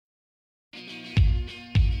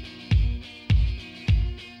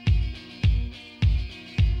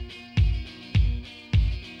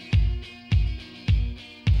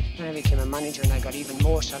manager, and I got even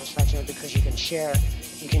more satisfaction because you can share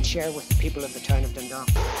with the people of the town of Dundalk.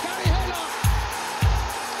 Gary Haylock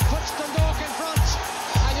puts Dundalk in front,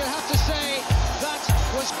 and you have to say that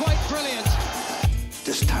was quite brilliant.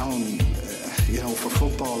 This town, for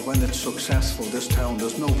football, when it's successful, this town,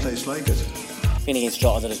 there's no place like it. Being against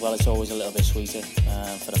Drogheda as well, it's always a little bit sweeter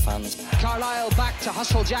for the fans. Carlisle back to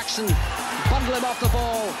Hustle Jackson, bundle him off the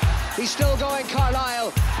ball. He's still going,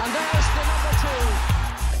 Carlisle, and there's the number 2.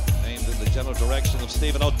 Aimed in the general direction of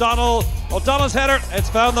Stephen O'Donnell. O'Donnell's header, it's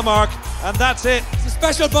found the mark, and that's it. It's a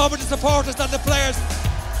special moment to supporters and the players.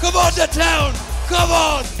 Come on to town, come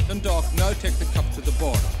on! Dundalk now take the cup to the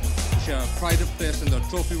border to share a pride of place in their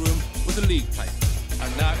trophy room with the league title.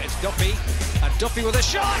 And now it's Duffy, and Duffy with a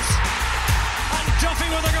shot, and Duffy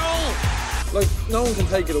with a goal. Like, no one can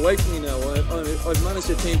take it away from me now. I've managed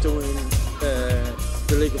a team to win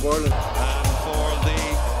the League of Ireland. And for the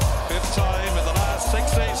 5th time in the last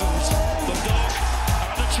 6 seasons, Dundalk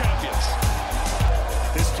are the champions.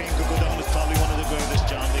 This team could go down as probably one of the greatest,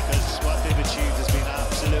 John, because what they've achieved has been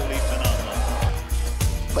absolutely phenomenal.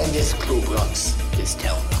 When this club runs, this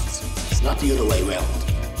town runs. It's not the other way round.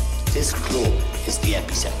 This club is the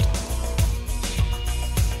epicenter.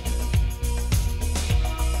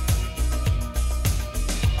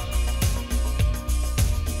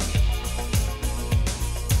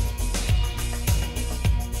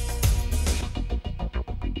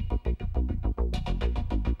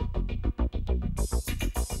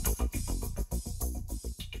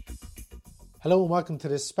 Hello and welcome to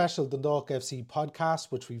this special Dundalk FC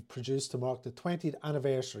podcast, which we've produced to mark the 20th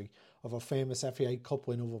anniversary of our famous FAI Cup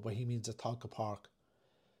win over Bohemians at Tolka Park.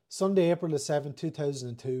 Sunday, April 7,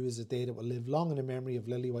 2002 is a day that will live long in the memory of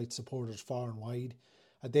Lily-White supporters far and wide,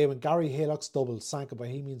 a day when Gary Haylock's double sank a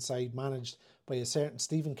Bohemian side managed by a certain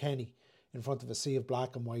Stephen Kenny in front of a sea of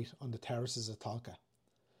black and white on the terraces of Tolka.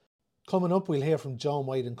 Coming up, we'll hear from John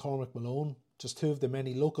White and Cormac Malone, just two of the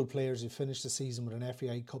many local players who finished the season with an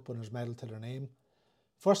FAI Cup winners medal to their name.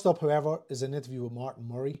 First up, however, is an interview with Martin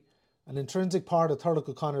Murray. An intrinsic part of Thurlock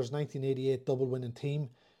O'Connor's 1988 double-winning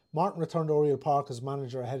team, Martin returned to Oriel Park as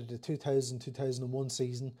manager ahead of the 2000-2001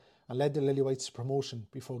 season and led the Lily-Whites to promotion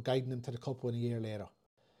before guiding them to the Cup win a year later.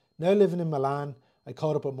 Now living in Milan, I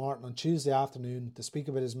caught up with Martin on Tuesday afternoon to speak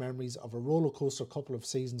about his memories of a rollercoaster couple of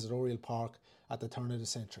seasons at Oriel Park at the turn of the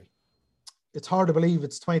century. It's hard to believe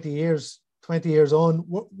it's 20 years on.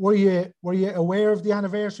 Were you aware of the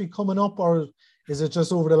anniversary coming up, or is it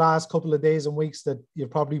just over the last couple of days and weeks that your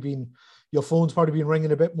phone's probably been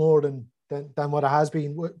ringing a bit more than what it has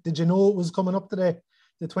been? Did you know it was coming up today,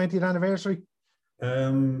 the 20th anniversary?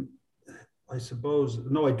 I suppose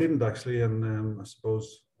no, I didn't actually, and I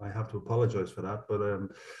suppose I have to apologise for that. But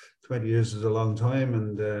 20 years is a long time,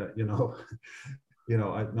 and I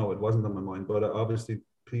know it wasn't on my mind, but obviously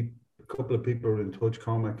a couple of people were in touch.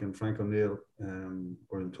 Cormac and Frank O'Neill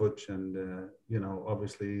were in touch, and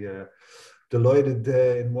obviously delighted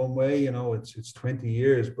in one way. It's 20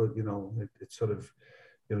 years, but it's sort of,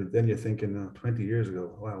 then you're thinking 20 years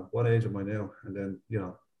ago, wow, what age am I now? And then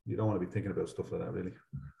you don't want to be thinking about stuff like that, really.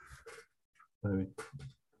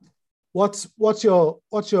 What's your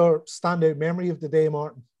standout memory of the day,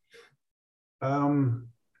 Martin?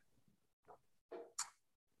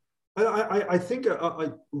 I think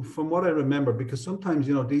from what I remember, because sometimes,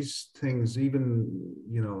 these things, even,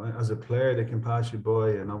 as a player, they can pass you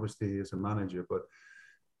by, and obviously as a manager, but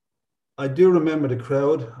I do remember the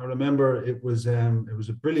crowd. I remember it was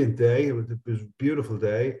a brilliant day. It was a beautiful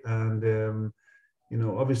day. And,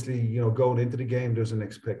 obviously, going into the game, there's an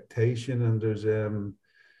expectation, and there's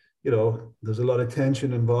a lot of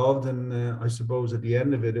tension involved. And I suppose at the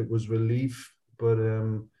end of it, it was relief. But,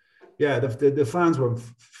 the fans were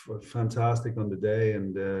fantastic on the day,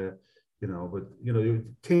 and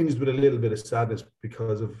tinged with a little bit of sadness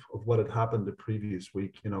because of what had happened the previous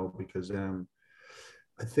week. Because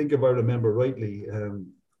I think, if I remember rightly,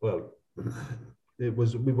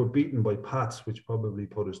 we were beaten by Pats, which probably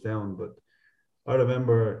put us down. But I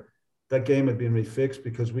remember that game had been refixed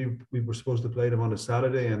because we were supposed to play them on a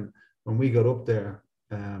Saturday, and when we got up there,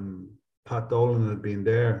 Pat Dolan had been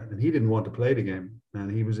there, and he didn't want to play the game. And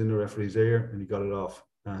he was in the referee's ear, and he got it off.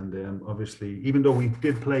 And obviously, even though we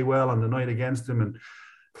did play well on the night against him, and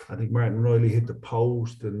I think Martin Riley hit the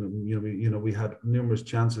post, and we had numerous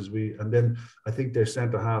chances. And then I think their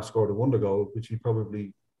centre half scored a wonder goal, which he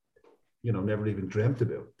probably, never even dreamt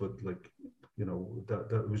about. But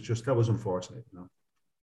that was unfortunate.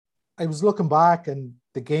 I was looking back, and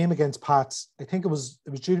the game against Pats, I think it was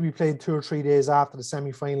due to be played 2 or 3 days after the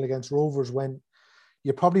semi-final against Rovers, when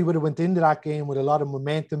you probably would have went into that game with a lot of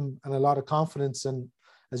momentum and a lot of confidence. And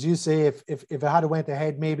as you say, if it had went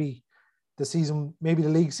ahead, maybe the season, maybe the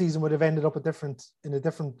league season would have ended up in a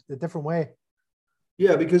different way.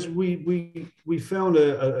 Yeah, because we found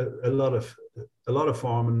a lot of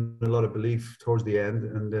form and a lot of belief towards the end,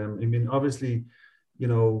 and I mean, obviously,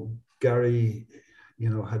 Gary,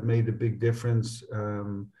 had made a big difference,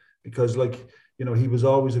 because he was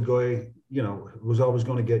always a guy, was always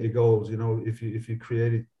going to get you goals. If you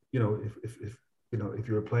created, if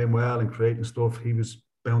you were playing well and creating stuff, he was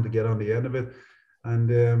bound to get on the end of it. And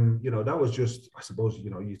that was just, I suppose,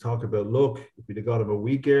 you talk about luck. If we'd have got him a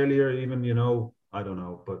week earlier, even, I don't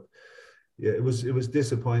know, but yeah, it was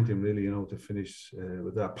disappointing, really, to finish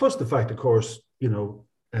with that. Plus the fact, of course, the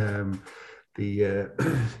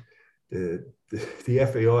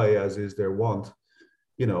FAI, as is their want,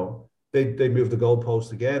 they moved the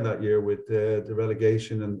goalpost again that year with the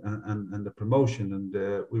relegation and the promotion, and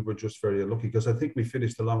we were just very unlucky, because I think we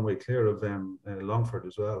finished a long way clear of them, Longford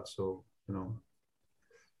as well. So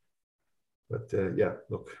but yeah,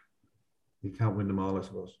 look, you can't win them all, I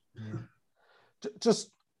suppose.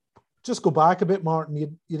 Just go back a bit, Martin.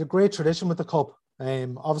 You had a great tradition with the cup.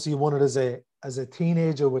 Obviously, you won it as a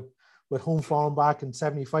teenager with home form back in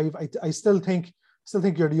 '75. I still think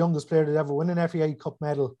you're the youngest player to ever win an FAI Cup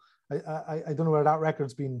medal. I don't know where that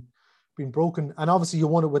record's been broken. And obviously, you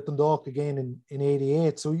won it with Dundalk again in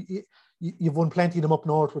 '88. So you've won plenty of them up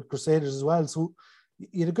north with Crusaders as well. So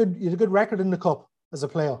you had a good record in the cup as a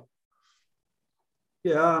player.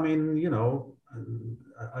 Yeah, I mean,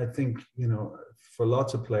 I think, for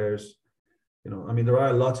lots of players, I mean, there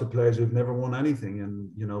are lots of players who've never won anything, and,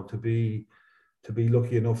 to be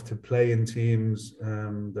lucky enough to play in teams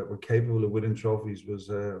that were capable of winning trophies was,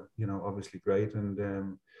 obviously great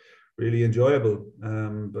and really enjoyable.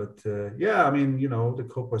 But yeah, I mean, the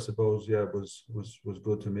cup, I suppose, yeah, was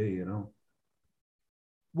good to me,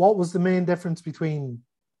 What was the main difference between,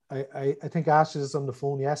 I think Ash is on the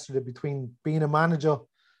phone yesterday, between being a manager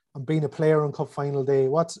and being a player on cup final day?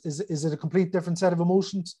 Is it a complete different set of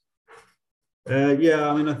emotions? Yeah,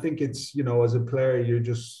 I mean, I think it's, as a player, you're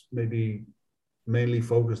just maybe mainly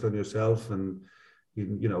focused on yourself, and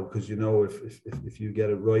because if you get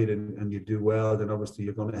it right and you do well, then obviously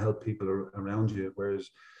you're going to help people around you. Whereas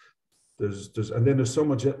there's so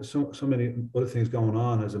many other things going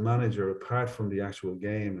on as a manager apart from the actual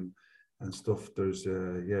game and stuff. There's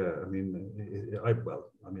I mean, I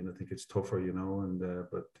think it's tougher,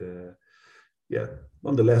 but yeah,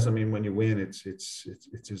 nonetheless, I mean, when you win, it's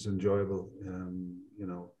just enjoyable,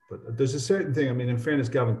 but there's a certain thing, I mean, in fairness,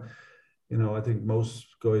 Gavin, I think most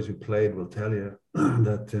guys who played will tell you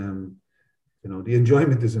that the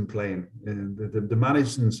enjoyment is in playing, and the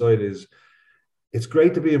management side it's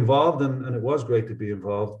great to be involved, and it was great to be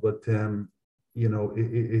involved, but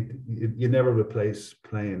you never replace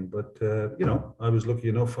playing. But I was lucky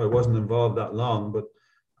enough. I wasn't involved that long, but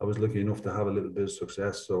I was lucky enough to have a little bit of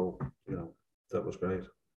success. So that was great.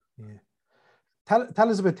 Yeah. Tell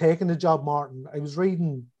us about taking the job, Martin. I was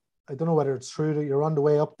reading, I don't know whether it's true, that you're on the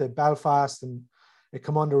way up to Belfast and it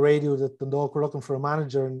come on the radio that Dundalk were looking for a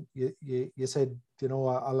manager, and you said,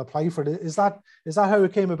 I'll apply for it. Is that how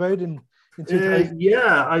it came about in 2000?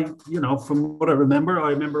 Yeah, from what I remember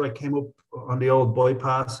I came up on the old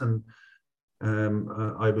bypass, and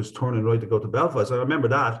I was turning right to go to Belfast. I remember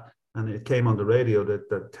that, and it came on the radio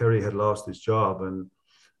that Terry had lost his job, and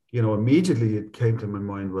immediately it came to my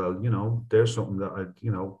mind, well, there's something that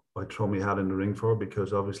I'd throw my hat in the ring for,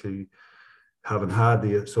 because obviously having had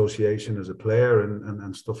the association as a player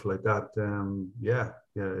and stuff like that,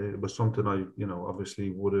 it was something I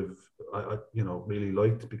obviously would have I really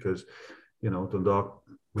liked, because Dundalk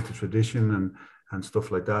with the tradition and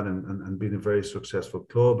stuff like that, and being a very successful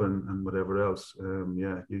club and whatever else,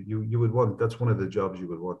 you would want, that's one of the jobs you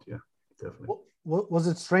would want, yeah, definitely. Was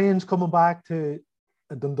it strange coming back to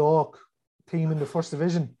a Dundalk team in the first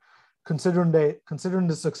division, considering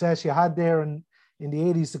the success you had there in the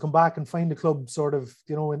 80s, to come back and find the club sort of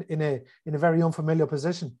in a very unfamiliar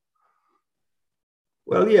position?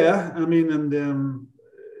 Well, yeah, I mean, and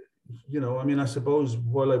I suppose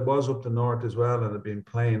while I was up the north as well and I'd been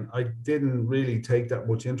playing, I didn't really take that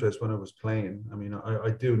much interest when I was playing. I mean, I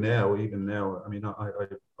do now, even now. I mean,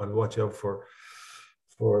 I watch out for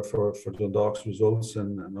Dundalk's results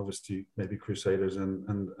and obviously maybe Crusaders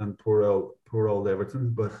and poor old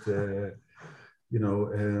Everton, but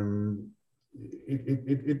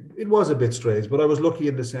it was a bit strange. But I was lucky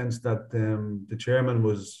in the sense that the chairman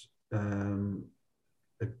was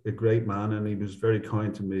a great man, and he was very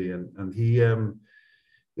kind to me, and he I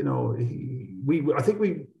think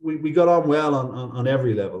we got on well on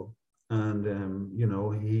every level, and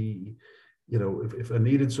you know, if I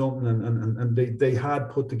needed something, and they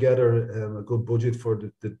had put together a good budget for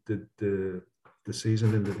the season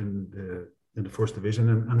in the first division,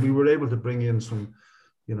 and we were able to bring in some,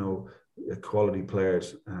 you know, quality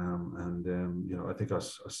players, you know, I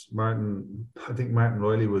think Martin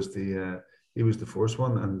Riley was he was the first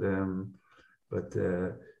one, and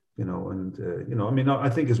you know, and you know, I mean, I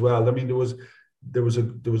think as well, I mean, there was a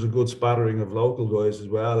good spattering of local guys as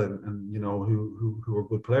well, and you know, who were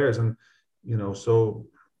good players, and you know, so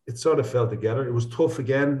it sort of fell together. It was tough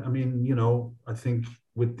again. I mean, you know, I think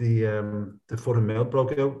with the foot and mouth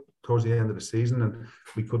broke out towards the end of the season, and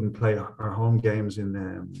we couldn't play our home games in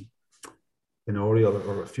Oriel,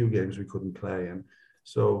 or a few games we couldn't play, and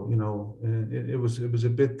so, you know, it was a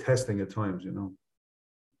bit testing at times, you know.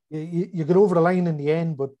 You got over the line in the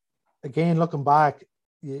end, but again, looking back,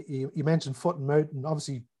 you mentioned foot and mouth, and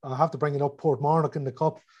obviously I have to bring it up, Portmarnock in the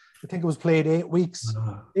cup. I think it was played 8 weeks,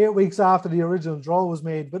 8 weeks after the original draw was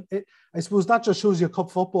made. But I suppose that just shows you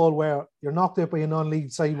cup football, where you're knocked out by a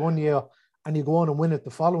non-league side one year and you go on and win it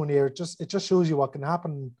the following year. It just shows you what can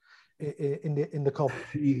happen in the cup.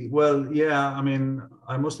 Well, yeah, I mean,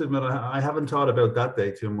 I must admit I haven't thought about that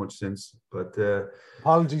day too much since, but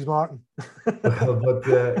apologies, Martin.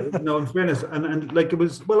 but no, in fairness, and like, it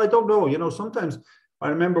was, well, I don't know, you know, sometimes I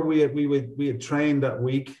remember we had trained that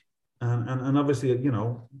week, and obviously, you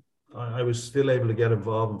know, I was still able to get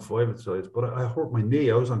involved in five-a-sides, but I hurt my knee.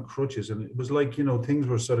 I was on crutches, and it was like, you know, things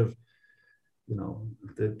were sort of, you know,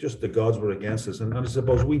 the gods were against us, and I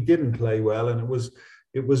suppose we didn't play well, and it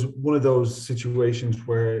was one of those situations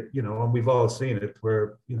where, you know, and we've all seen it,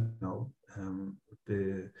 where, you know,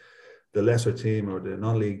 the lesser team or the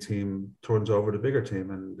non-league team turns over the bigger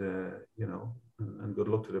team, and you know, and good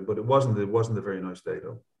luck to them. But it wasn't a very nice day,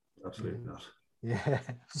 though. Absolutely not. Yeah.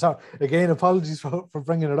 So again, apologies for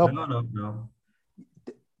bringing it up. No.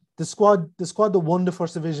 The squad that won the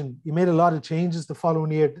first division, you made a lot of changes the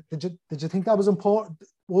following year. Did you think that was important?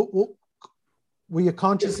 Were you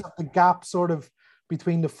conscious of the gap sort of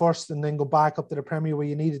between the first and then go back up to the Premier, where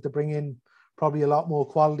you needed to bring in probably a lot more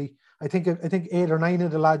quality? I think 8 or 9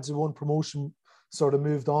 of the lads who won promotion sort of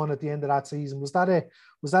moved on at the end of that season. Was that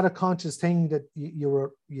a conscious thing that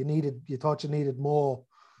you thought you needed more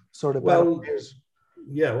sort of better players?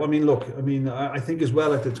 Yeah, well, I mean, look, I mean, I think as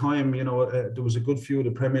well at the time, you know, there was a good few of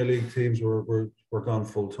the Premier League teams were gone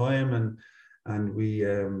full time, and we,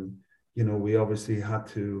 you know, we obviously had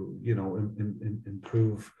to, you know,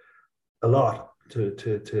 improve a lot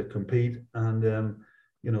to compete, and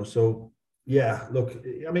you know, so yeah, look,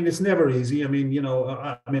 I mean, it's never easy. I mean, you know,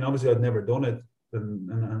 I mean, obviously I'd never done it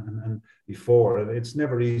and before, and it's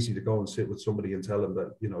never easy to go and sit with somebody and tell them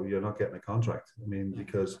that, you know, you're not getting a contract. I mean,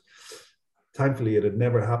 because thankfully it had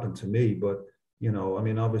never happened to me, but, you know, I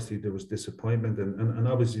mean, obviously there was disappointment, and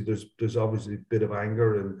obviously there's obviously a bit of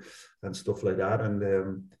anger and stuff like that,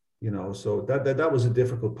 and you know, so that was a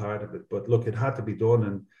difficult part of it. But look, it had to be done,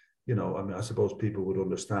 and you know, I mean, I suppose people would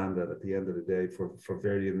understand that at the end of the day, for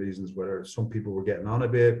varying reasons, whether some people were getting on a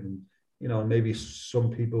bit, and you know, maybe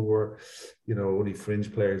some people were, you know, only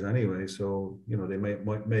fringe players anyway. So, you know, they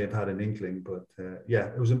may have had an inkling, but yeah,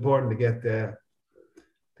 it was important to get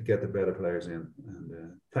the better players in.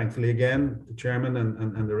 And thankfully, again, the chairman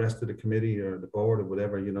and the rest of the committee or the board or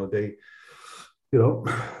whatever, you know, they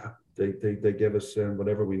gave us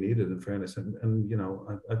whatever we needed, in fairness. And you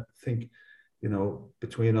know, I think, you know,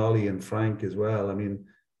 between Ollie and Frank as well, I mean,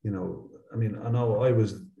 you know, I know I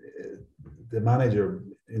was the manager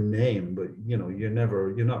in name, but you know, you're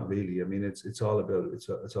not really. I mean, it's all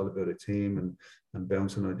about a team and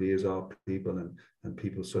bouncing ideas off people and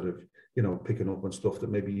people sort of, you know, picking up on stuff that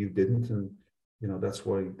maybe you didn't, and you know, that's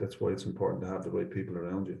why it's important to have the right people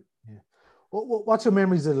around you. Yeah. What's your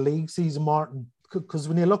memories of the league season, Martin? Because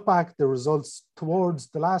when you look back at the results towards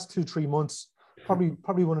the last 2-3 months,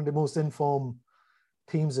 probably one of the most informed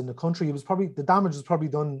teams in the country. The damage was probably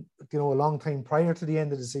done, you know, a long time prior to the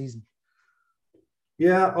end of the season.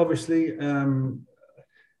 Yeah, obviously,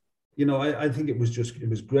 you know, I think it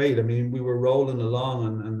was great. I mean, we were rolling along,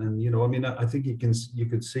 and you know, I mean, I think you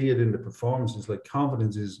could see it in the performances. Like,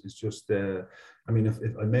 confidence is just. I mean, if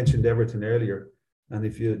I mentioned Everton earlier, and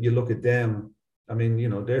if you look at them, I mean, you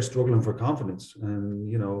know, they're struggling for confidence, and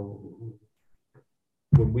you know,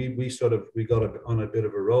 when we got on a bit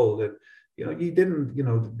of a roll, that, you know, you didn't, you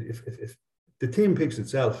know, if the team picks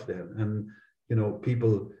itself then, and you know,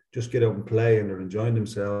 people just get out and play and they're enjoying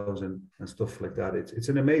themselves and stuff like that. It's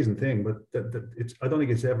an amazing thing, but I don't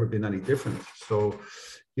think it's ever been any different. So,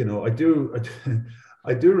 you know, I do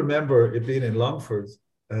remember it being in Longford,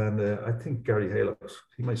 and I think Gary Halux,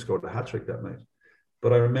 he might score the hat trick that night.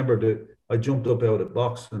 But I remember that I jumped up out of the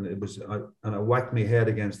box and I whacked my head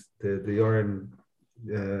against the iron,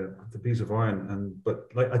 the piece of iron,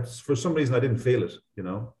 but for some reason I didn't feel it.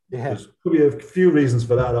 Yeah. There's could be a few reasons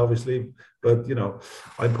for that, obviously, but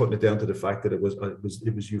I'm putting it down to the fact that it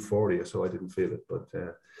was euphoria, so I didn't feel it. But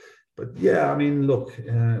yeah, I mean, look,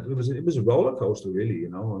 it was a roller coaster, really. I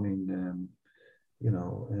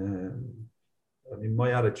mean,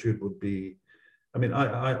 my attitude would be, I mean,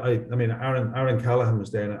 Aaron Callahan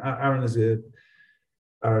was there, and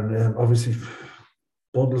Aaron obviously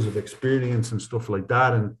bundles of experience and stuff like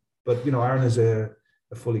that, but Aaron is a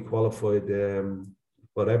fully qualified,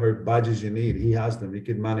 whatever badges you need, he has them. He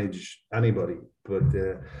can manage anybody, but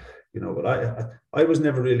but I was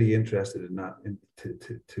never really interested in that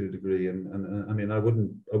to a degree, and I mean I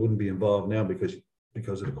wouldn't be involved now because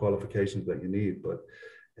of the qualifications that you need, but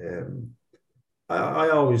I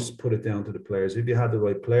always put it down to the players. If you had the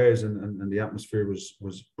right players and the atmosphere was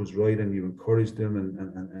right, and you encouraged them,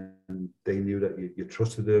 and they knew that you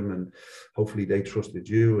trusted them, and hopefully they trusted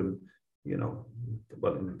you, and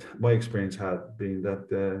well, my experience had been that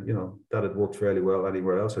that had worked fairly well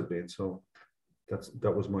anywhere else I'd been. So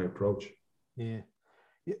that was my approach. Yeah.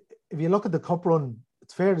 If you look at the cup run,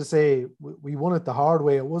 it's fair to say we won it the hard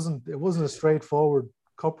way. It wasn't a straightforward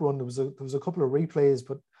cup run. There was a couple of replays,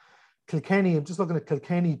 but Kilkenny, I'm just looking at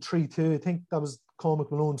Kilkenny 3-2. I think that was Colm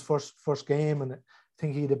McMalone's first game, and I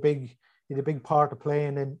think he had a big part to play.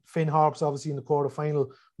 And then Finn Harps, obviously in the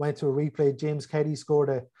quarter-final, went to a replay. James Keddy scored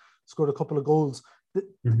a couple of goals.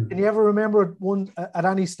 Can you ever remember one at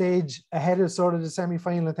any stage ahead of sort of the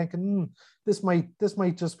semi-final and thinking, we might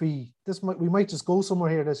just go somewhere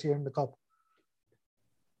here this year in the cup?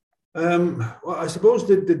 Well, I suppose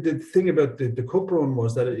the thing about the cup run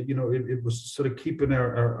was that it was sort of keeping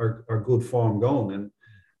our good form going, and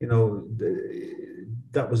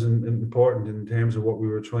that was important in terms of what we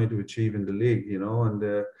were trying to achieve in the league,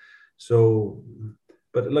 and so.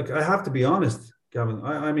 But look, I have to be honest, Gavin.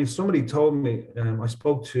 I mean, somebody told me. I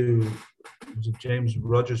spoke to James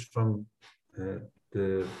Rogers from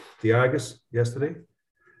the Argus yesterday,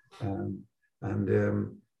 and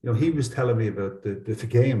he was telling me about the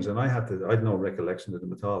games, and I had no recollection of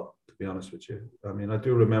them at all, to be honest with you. I mean, I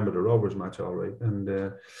do remember the Rovers match all right,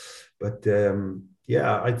 and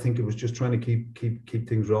yeah, I think it was just trying to keep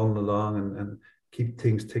things rolling along and keep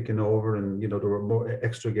things ticking over, and there were more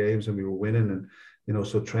extra games and we were winning, and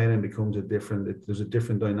so training becomes there's a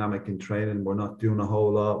different dynamic in training. We're not doing a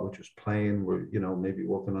whole lot, we're just playing. We're maybe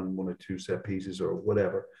working on one or two set pieces or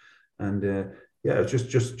whatever, and yeah, it was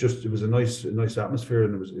just it was a nice atmosphere,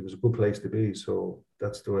 and it was a good place to be. So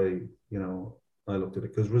that's the way I looked at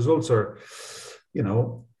it, because results are,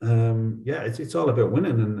 yeah, it's all about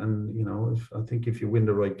winning, and I think if you win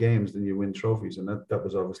the right games, then you win trophies, and that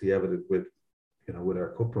was obviously evident with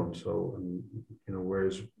our cup run. So, and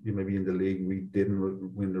whereas maybe in the league we didn't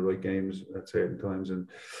win the right games at certain times and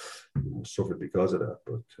suffered because of that.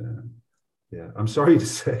 But yeah, I'm sorry to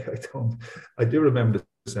say I do remember the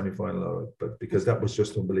semi-final, all right, but because that was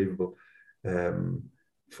just unbelievable,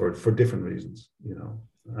 for different reasons.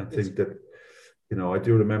 I think that I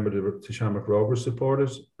do remember the Shamrock Rovers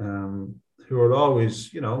supporters, who are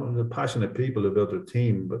always they're passionate people about their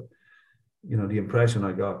team, but the impression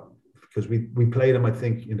I got, because we played them, I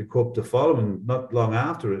think, in the cup the following, not long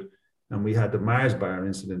after it, and we had the Mars Bar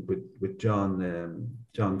incident with John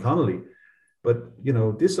Connolly. But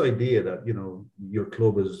this idea that your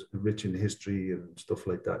club is rich in history and stuff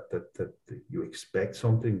like that you expect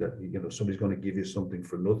something, that somebody's going to give you something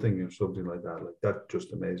for nothing or something like that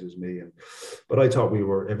just amazes me. But I thought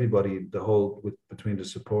everybody, between the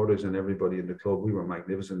supporters and everybody in the club, we were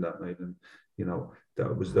magnificent that night, and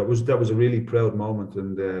that was a really proud moment.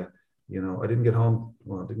 And I didn't get home.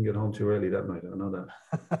 Well, I didn't get home too early that night. I know that.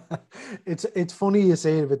 It's funny you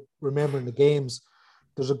say about remembering the games.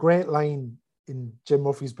 There's a great line in Jim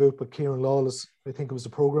Murphy's book with Kieran Lawless. I think it was the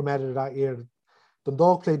programme editor that year.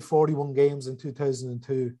 Dundalk played 41 games in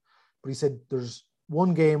 2002, but he said there's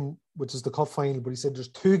one game, which is the cup final, but he said there's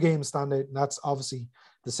two games stand out, and that's obviously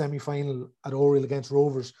the semi-final at Oriel against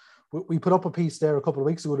Rovers. We put up a piece there a couple of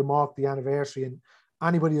weeks ago to mark the anniversary, and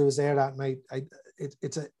anybody who was there that night,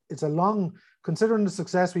 it's a long, considering the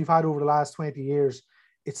success we've had over the last 20 years,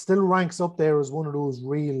 it still ranks up there as one of those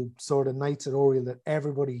real sort of nights at Oriel that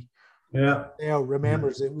everybody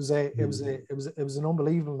remembers. It was an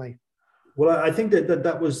unbelievable night. Well, I think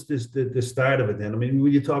that was the start of it then. I mean,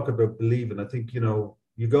 when you talk about believing, I think you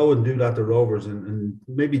go and do that to Rovers, and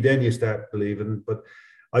maybe then you start believing. But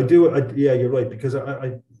yeah, you're right, because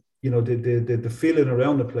the feeling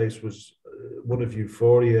around the place was one of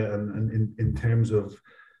euphoria, and in terms of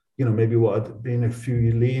maybe what had been a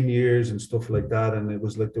few lean years and stuff like that. And it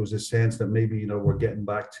was like there was a sense that maybe, we're getting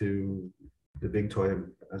back to the big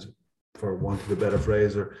time, as for want of a better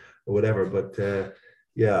phrase or whatever. But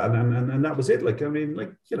yeah, and that was it. Like,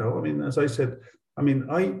 as I said,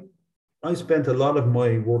 I spent a lot of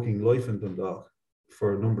my working life in Dundalk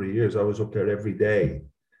for a number of years. I was up there every day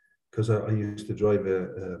because I used to drive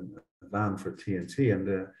a van for TNT, and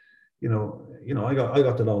I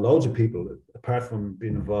got to know loads of people apart from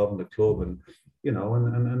being involved in the club, and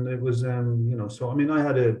and it was so I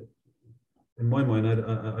had in my mind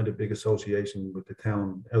I had a big association with the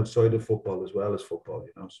town outside of football as well as football,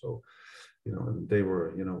 so and they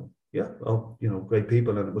were great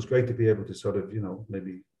people, and it was great to be able to sort of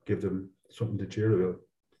maybe give them something to cheer about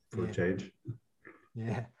for a change.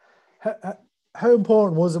 Yeah. How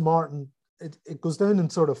important was it, Martin? It goes down in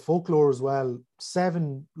sort of folklore as well.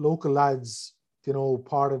 7 local lads,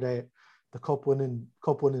 part of the cup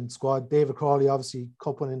winning squad. David Crawley, obviously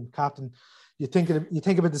cup winning captain. You think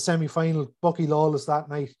about the semi-final, Bucky Lawless that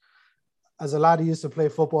night. As a lad who used to play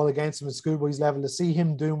football against him at schoolboys level, to see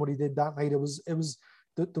him doing what he did that night, it was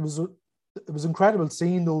incredible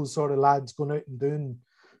seeing those sort of lads going out and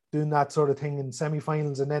doing that sort of thing in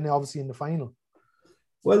semi-finals, and then obviously in the final.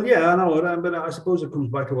 Well, yeah, I know, but I suppose it comes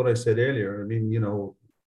back to what I said earlier. I mean,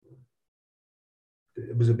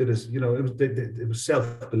 it was a bit of, it was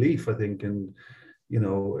self-belief, I think, and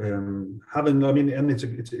having, and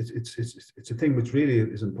it's a thing which really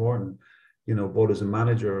is important, both as a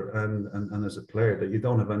manager and as a player, that you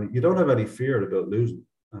don't have any fear about losing.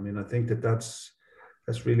 I think that's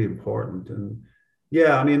really important. And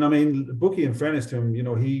yeah, Bucky, in fairness to him,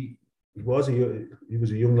 he was a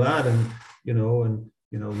young lad, and he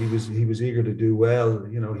was eager to do well.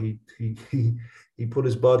 He put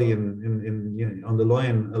his body in on the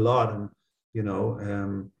line a lot, and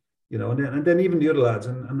and then even the other lads,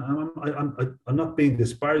 and I'm not being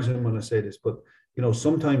disparaging when I say this, but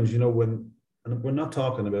sometimes when, and we're not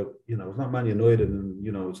talking about it's not Man United, and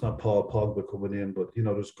it's not Paul Pogba coming in, but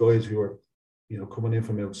there's guys who are coming in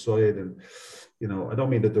from outside, and I don't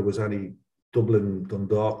mean that there was any Dublin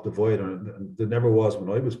Dundalk divide, and there never was when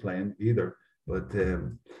I was playing either, but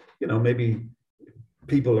maybe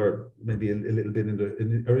people are maybe a little bit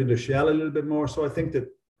in their shell a little bit more. So I think that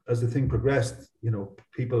as the thing progressed,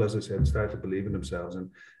 people, as I said, started to believe in themselves, and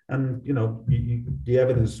the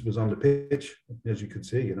evidence was on the pitch, as you could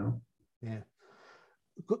see. Yeah.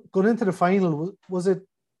 Going into the final, was it?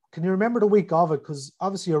 Can you remember the week of it? Because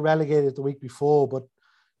obviously you're relegated the week before, but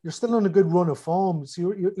you're still on a good run of form. So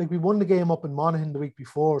you're like, we won the game up in Monaghan the week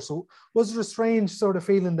before. So was there a strange sort of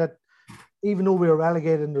feeling that even though we were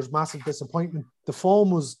relegated and there's massive disappointment, the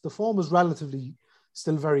form was relatively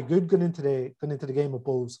still very good going into the game of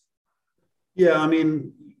Bows? Yeah,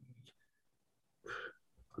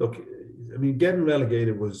 look, getting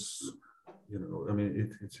relegated was,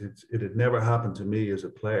 it had never happened to me as a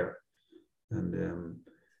player, and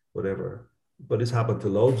whatever, but it's happened to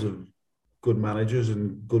loads of good managers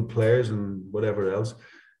and good players and whatever else.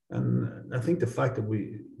 And I think the fact that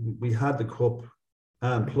we had the cup,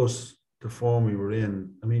 and plus the form we were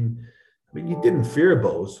in, you didn't fear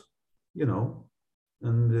Bows,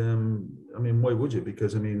 and why would you?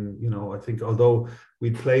 Because I think although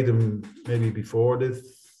we'd played them maybe before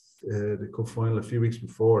the cup final a few weeks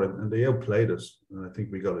before, and they outplayed us, and I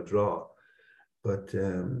think we got a draw. But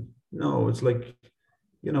no, it's like,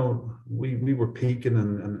 we were peaking,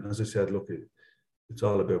 and as I said, look, it's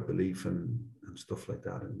all about belief and stuff like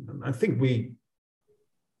that. And I think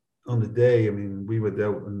on the day, we went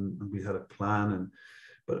out and we had a plan,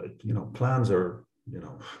 but plans are,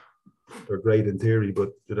 they're great in theory,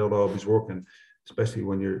 but they don't always work, and especially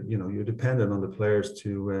when you're dependent on the players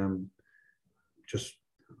to just,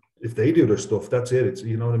 if they do their stuff, that's it. It's,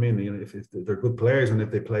 if they're good players and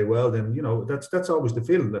if they play well, then that's always the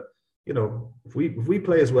feeling that, if we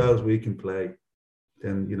play as well as we can play,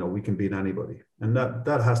 then we can beat anybody, and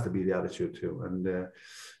that has to be the attitude too. And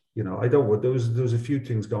I don't. There was a few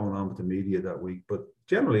things going on with the media that week, but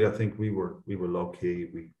generally, I think we were low key.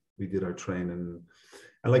 We did our training, and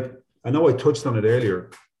like, I know I touched on it earlier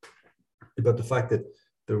about the fact that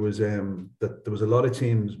there was a lot of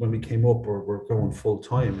teams when we came up were going full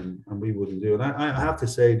time, and we wouldn't do it. I have to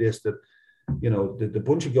say this, that the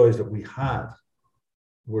bunch of guys that we had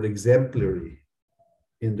were exemplary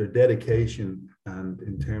in their dedication and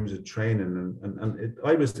in terms of training, and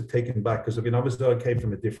I was taken back because obviously I came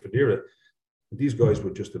from a different era. These guys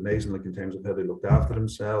were just amazing, like in terms of how they looked after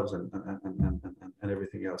themselves and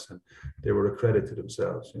everything else, and they were a credit to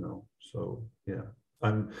themselves, So yeah,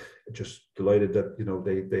 I'm just delighted that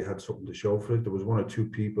they had something to show for it. There was one or two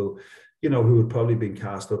people you know, who had probably been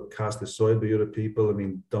cast aside by other people. I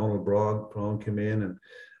mean, Donald Braun came in, and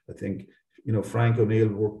I think, you know, Frank O'Neill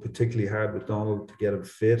worked particularly hard with Donald to get him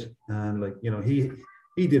fit, and like, you know, he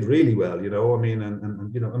did really well, you know. I mean,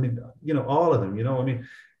 and you know, I mean, you know, all of them, you know. I mean,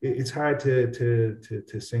 it's hard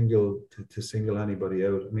to single anybody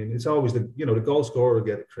out. I mean, it's always the, you know, the goal scorer will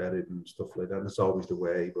get credit and stuff like that. And it's always the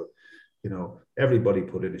way, but you know, everybody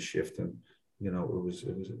put in a shift, and you know,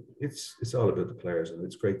 it's all about the players, and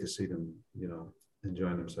it's great to see them, you know,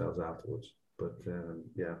 enjoying themselves afterwards. But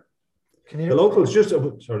yeah. The locals, just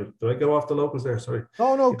sorry, did I go off the locals there? Sorry.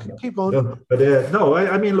 No, keep going. No, but no,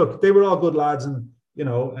 I mean, look, they were all good lads, and you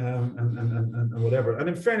know, and whatever. And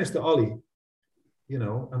in fairness to Ollie, you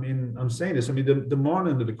know, I mean, I'm saying this. I mean, the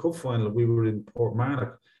morning of the cup final, we were in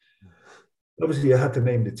Portmarnock. Obviously, I had to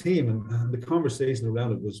name the team, and the conversation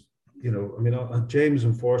around it was, you know, I mean, James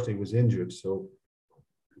unfortunately was injured, so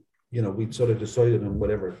you know, we sort of decided on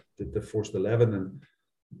whatever the first 11, and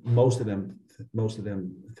most of them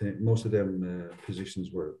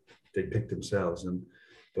positions were, they picked themselves,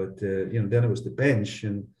 but you know, then it was the bench,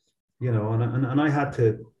 and you know, and I had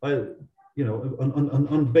to, you know,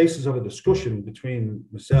 on the basis of a discussion between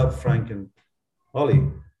myself, Frank, and Ollie,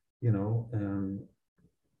 you know,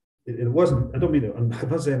 it wasn't. I don't mean it. I'm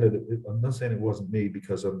not saying that. I'm not saying it wasn't me,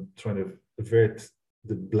 because I'm trying to avert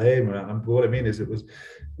the blame. What I mean is, it was,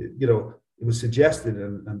 you know, it was suggested,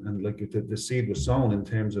 and like the seed was sown in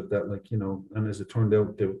terms of that, like, you know, and as it turned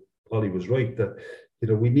out, Ollie was right, that, you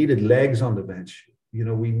know, we needed legs on the bench. You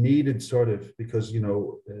know, we needed sort of, because, you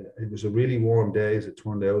know, it was a really warm day, as it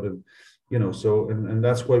turned out, and you know, so and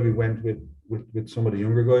that's why we went with some of the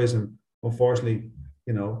younger guys, and unfortunately,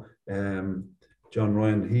 you know, John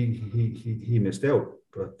Ryan, he missed out.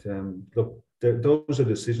 But look, those are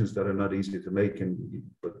decisions that are not easy to make,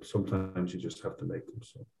 but sometimes you just have to make them.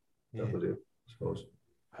 So that was it, I suppose.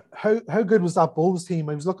 How good was that Bulls team?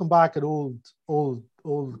 I was looking back at old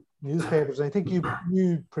newspapers, and I think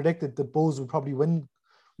you predicted that Bulls would probably win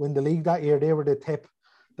the league that year. They were the tip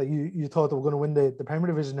that you thought they were going to win the Premier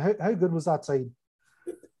Division. How good was that side?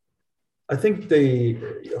 I think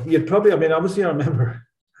you'd probably, I mean, obviously I remember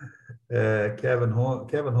Kevin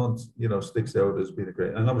Hunt, you know, sticks out as being a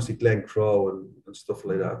great, and obviously Glenn Crowe and stuff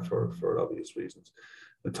like that for obvious reasons.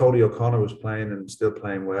 And Tony O'Connor was playing and still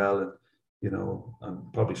playing well, and you know,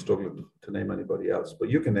 I'm probably struggling to name anybody else, but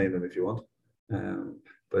you can name them if you want.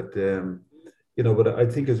 You know, but I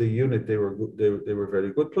think as a unit they were good, they were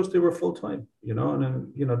very good. Plus they were full time, you know, and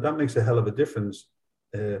then, you know, that makes a hell of a difference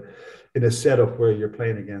in a setup where you're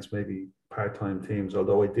playing against maybe part-time teams.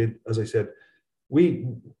 Although I did, as I said,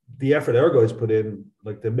 the effort our guys put in,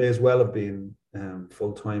 like, they may as well have been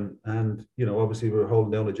full time, and you know, obviously we were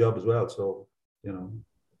holding down a job as well. So, you know,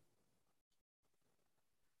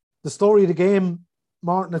 the story of the game,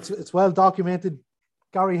 Martin, it's well documented.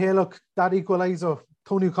 Gary Haylock, that equaliser.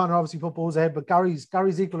 Tony O'Connor obviously put Bows ahead, but Gary's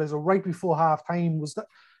equaliser right before half time, was that,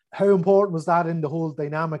 how important was that in the whole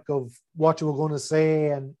dynamic of what you were going to say,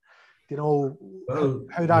 and you know,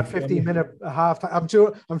 how that 15-minute half time? I'm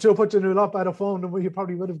sure put you in a lot better form than where you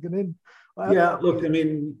probably would have gone in. Yeah, look, I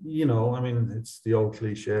mean, you know, I mean, it's the old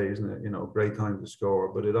cliche, isn't it? You know, great time to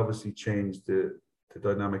score, but it obviously changed the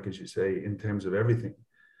dynamic, as you say, in terms of everything.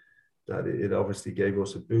 That it obviously gave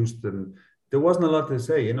us a boost, and there wasn't a lot to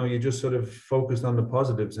say. You know, you just sort of focused on the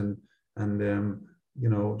positives, and you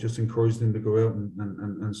know, just encouraged them to go out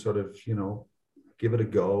and sort of, you know, give it a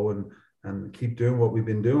go and keep doing what we've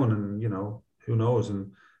been doing, and you know, who knows,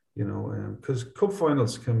 and you know, because cup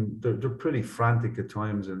finals they're pretty frantic at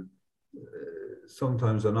times, and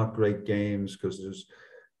sometimes they're not great games because there's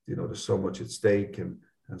so much at stake and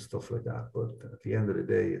stuff like that. But at the end of the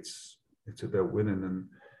day, it's about winning, and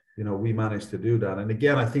you know, we managed to do that. And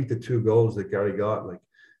again, I think the 2 goals that Gary got, like,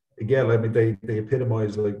 again, I mean, they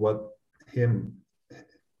epitomize like what him,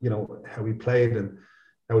 you know, how he played and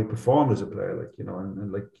how he performed as a player, like, you know,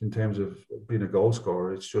 and like in terms of being a goal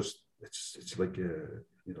scorer, it's like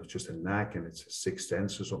you know, it's just a knack, and it's a sixth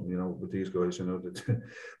sense or something, you know, with these guys, you know, that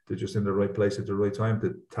they're just in the right place at the right time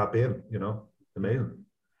to tap in, you know, amazing.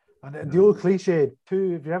 And the old cliche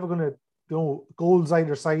too, if you're ever going to, you know, goals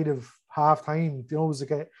either side of half time, you know, it was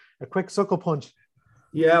like a quick sucker punch.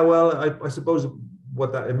 Yeah, well, I suppose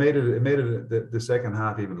what that it made it the second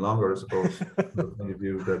half even longer, I suppose. From the point of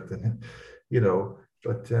view that you know,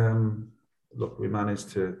 but look, we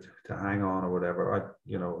managed to hang on or whatever.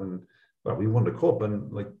 You know, and well, we won the cup,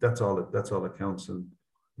 and like that's all that counts. And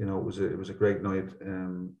you know, it was a great night,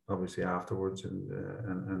 obviously afterwards,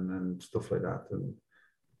 and stuff like that. And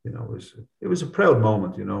you know, it was a proud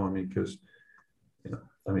moment, you know. I mean, because you know,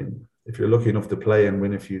 I mean, if you're lucky enough to play and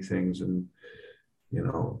win a few things, and you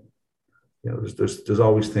know, there's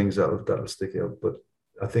always things that'll stick out. But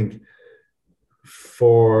I think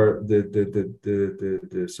for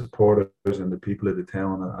the supporters and the people of the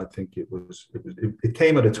town, I think it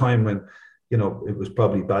came at a time when, it was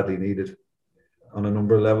probably badly needed on a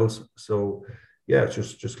number of levels. So yeah,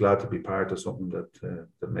 just glad to be part of something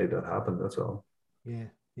that made that happen. That's all. Yeah.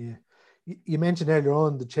 You mentioned earlier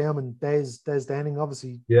on the chairman, Des Denning,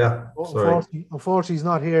 obviously. Yeah. Unfortunately, he's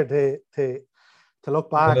not here to look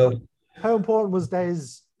back. How important was Des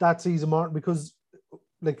that season, Martin? Because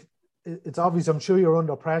it's obvious. I'm sure you're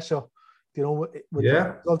under pressure. With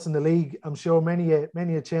the results in the league, I'm sure many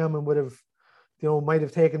a chairman would have, might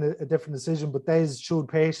have taken a different decision. But Des showed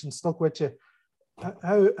patience, stuck with you.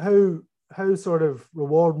 How sort of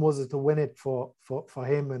rewarding was it to win it for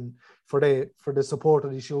him and for the support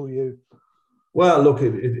that he showed you? Well, look,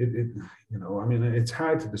 it's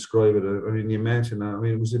hard to describe it. I mean, you mentioned that. I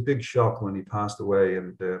mean, it was a big shock when he passed away,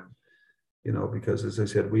 and because as I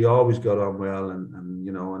said, we always got on well, and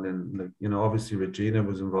then obviously Regina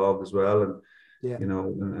was involved as well, and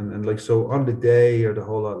and so on the day or the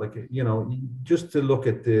whole lot, just to look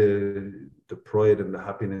at the pride and the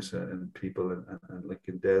happiness in people and like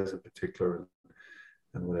in Des in particular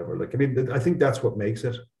and whatever. I think that's what makes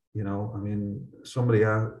it. Somebody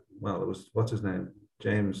it was, what's his name?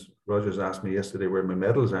 James Rogers asked me yesterday where my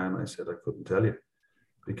medals are, and I said I couldn't tell you,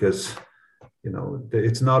 because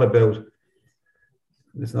it's not about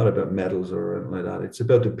medals or anything like that. It's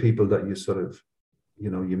about the people that you sort of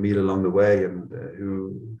you meet along the way, and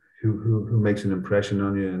who makes an impression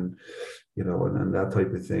on you, and and that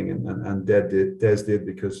type of thing. And Des did,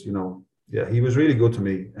 because he was really good to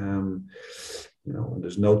me. And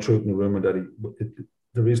there's no truth in the rumor that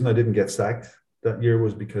the reason I didn't get sacked that year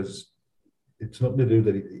was because it's nothing to do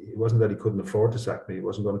that it wasn't that he couldn't afford to sack me. It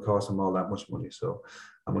wasn't going to cost him all that much money. So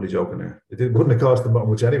I'm only joking there. It wouldn't have cost him that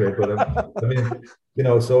much anyway. But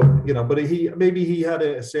but he had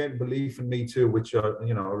a certain belief in me too, which I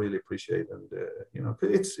really appreciate. And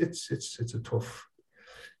it's a tough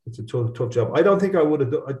job. I don't think I would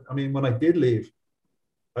have done. I mean, when I did leave,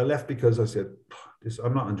 I left because I said,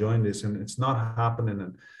 I'm not enjoying this, and it's not happening,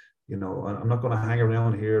 and I'm not going to hang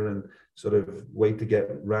around here and sort of wait to get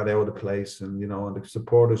ran out of the place, and and the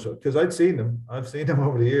supporters, because I've seen them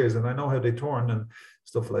over the years, and I know how they turn and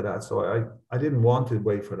stuff like that. So I didn't want to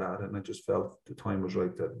wait for that, and I just felt the time was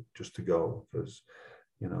right just to go, because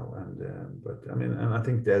but I mean, and I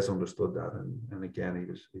think Des understood that, and again, it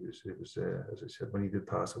was as I said, when he did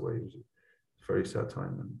pass away, it was a very sad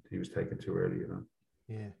time, and he was taken too early.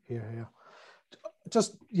 Yeah.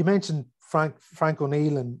 Just, you mentioned Frank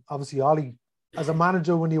O'Neill, and obviously Ollie, as a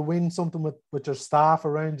manager, when you win something with your staff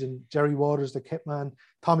around you, and Jerry Waters, the kit man,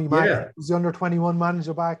 Tommy Mack was the under 21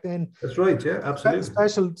 manager back then. That's right. Yeah,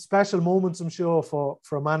 absolutely. Special moments, I'm sure, for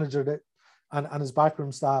a manager and his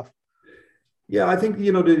backroom staff. Yeah, I think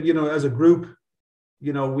as a group,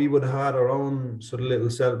 we would have had our own sort of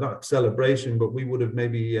little not celebration, but we would have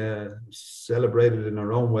maybe celebrated in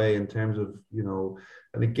our own way, in terms of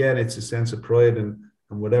and again, it's a sense of pride and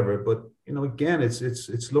whatever. But again,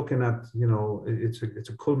 it's looking at it's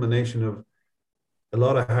a culmination of a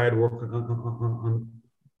lot of hard work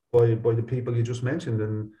by the people you just mentioned,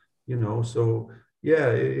 and so yeah,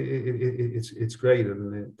 it's great,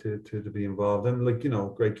 and to be involved, and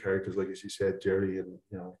great characters, like as you said, Jerry and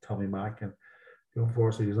Tommy Mack, and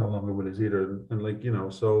unfortunately he's no longer with us either,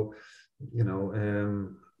 and so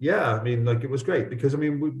yeah, I mean, it was great, because I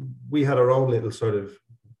mean we had our own little sort of,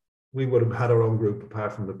 we would have had our own group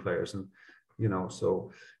apart from the players, and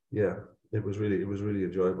so yeah, it was really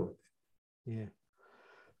enjoyable. Yeah.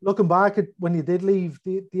 Looking back at when you did leave,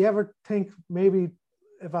 do you ever think maybe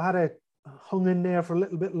if I had hung in there for a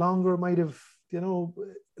little bit longer, might have,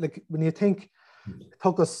 when you think it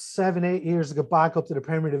took us 7-8 years to get back up to the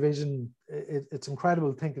Premier Division, it's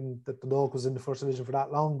incredible thinking that the Dundalk was in the First Division for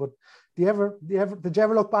that long. But did you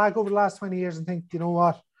ever look back over the last 20 years and think,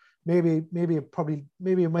 what, maybe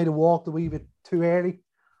it might have walked a wee bit too early?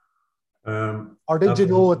 Or did you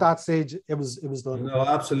know at that stage it was done? No,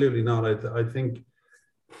 absolutely not. I think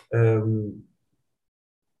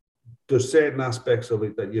there's certain aspects of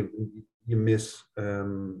it that you miss,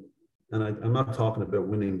 and I'm not talking about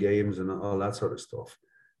winning games and all that sort of stuff.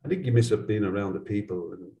 I think you miss being around the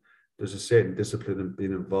people, and there's a certain discipline in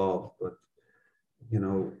being involved. But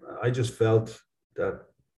I just felt that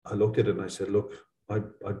I looked at it and I said, look,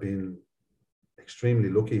 I've been extremely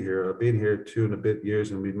lucky here. I've been here 2 and a bit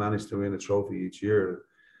years, and we've managed to win a trophy each year.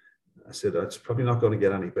 I said, it's probably not going to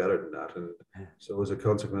get any better than that. And so as a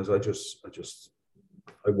consequence, I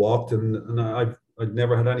walked, and I'd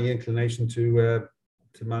never had any inclination to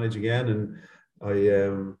manage again. And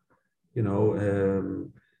you know,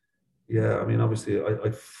 yeah, I mean, obviously,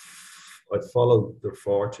 I followed their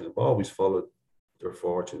fortune. I've always followed their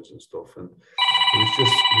fortunes and stuff, and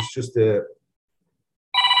it's just a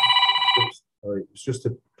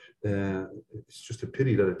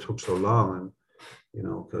pity that it took so long, and you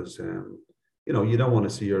know, because you know, you don't want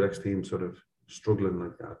to see your ex-team sort of struggling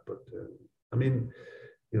like that. But I mean,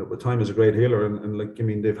 you know, but time is a great healer, and like, I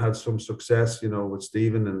mean, they've had some success, you know, with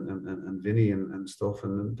Stephen and Vinny and stuff,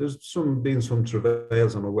 and there's been some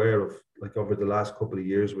travails I'm aware of, like over the last couple of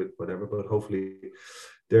years with whatever, but hopefully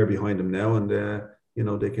they're behind them now, and you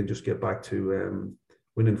know, they can just get back to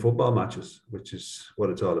winning football matches, which is what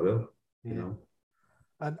it's all about, you know.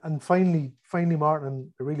 And finally,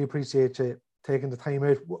 Martin, I really appreciate you taking the time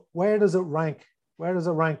out. Where does it rank? Where does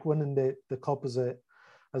it rank winning the cup as a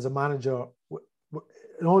manager?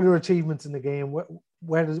 In all your achievements in the game,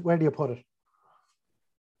 where do you put it?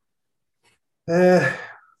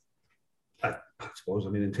 I suppose,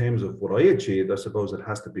 I mean, in terms of what I achieved, I suppose it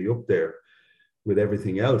has to be up there with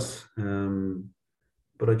everything else.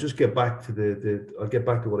 But I just get back to I'll get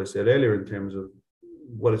back to what I said earlier in terms of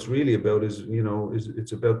what it's really about is, you know,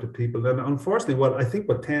 it's about the people. And unfortunately, I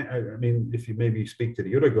mean, if you maybe speak to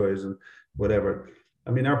the other guys and whatever,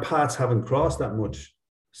 I mean, our paths haven't crossed that much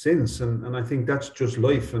since, and I think that's just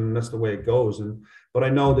life, and that's the way it goes. But I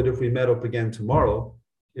know that if we met up again tomorrow,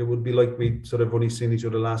 it would be like we sort of only seen each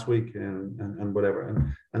other last week and whatever.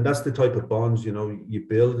 And that's the type of bonds, you know, you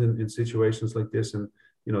build in situations like this, and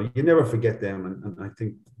you know, you never forget them. And I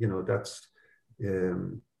think, you know, that's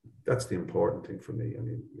the important thing for me. I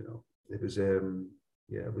mean, you know, it was it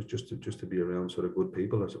was just to be around sort of good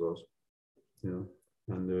people, I suppose, you know,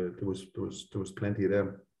 and there was plenty of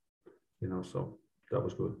them, you know, so that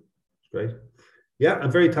was good. It's great. Yeah,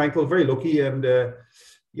 I'm very thankful, very lucky, and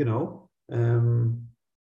you know, I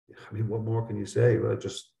mean, what more can you say? Well,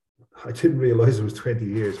 I didn't realize it was 20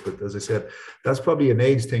 years, but as I said, that's probably an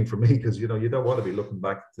age thing for me, because you know, you don't want to be looking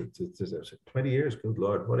back to 20 years. Good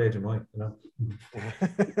Lord, what age am I? You know.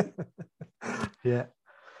 Yeah.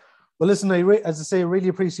 Well, listen, as I say, I really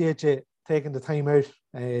appreciate you taking the time out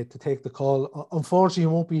to take the call. Unfortunately, you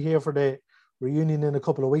won't be here for the reunion in a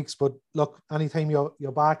couple of weeks, but look, anytime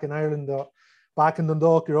you're back in Ireland or back in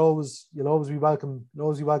Dundalk, you'll always be welcome. You'll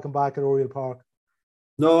always be welcome back at Oriel Park.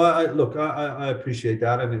 No, I appreciate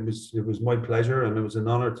that, and it was my pleasure, and it was an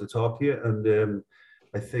honour to talk to you. And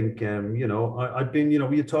I think you know, I've been, you know,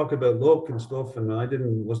 we talk about luck and stuff, and I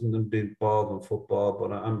wasn't involved in football,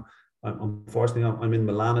 but I'm unfortunately I'm in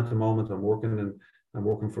Milan at the moment. I'm working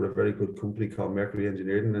for a very good company called Mercury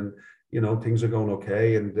Engineering, and you know, things are going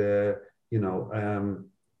okay, and you know,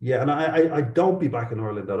 yeah, and I don't be back in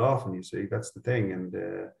Ireland that often. You see, that's the thing, and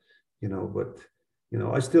you know, but. You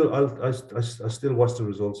know, I still watch the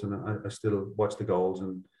results, and I still watch the goals,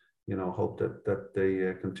 and you know, hope that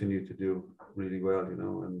they continue to do really well. You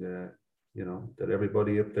know, and you know, that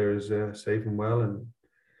everybody up there is safe and well. And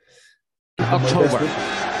October,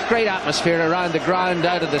 great atmosphere around the ground,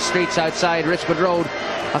 out of the streets outside Richmond Road,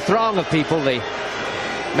 a throng of people. The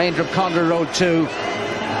main Drumcondra Road too,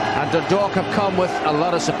 and Dundalk have come with a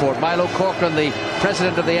lot of support. Milo Corcoran, the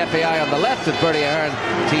president of the FAI, on the left, and Bertie Ahern,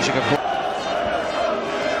 Taoiseach of course.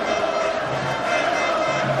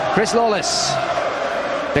 Chris Lawless,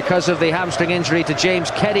 because of the hamstring injury to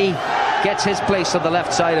James Keddy, gets his place on the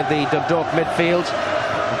left side of the Dundalk midfield.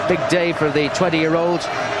 Big day for the 20-year-old.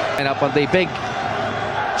 And up on the big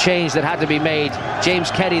change that had to be made,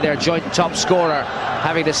 James Keddy, their joint top scorer,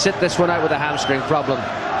 having to sit this one out with a hamstring problem.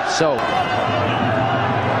 So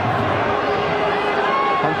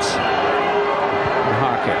Hunt and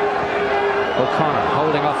Harker. O'Connor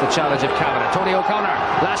holding off the challenge of Kavanagh. Tony O'Connor,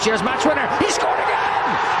 last year's match winner, he scored again!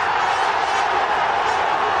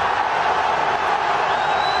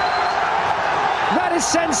 That is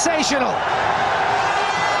sensational.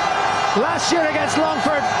 Last year against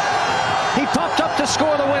Longford, he popped up to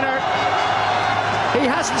score the winner. He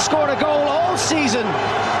hasn't scored a goal all season,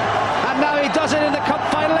 and now he does it in the cup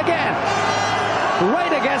final again.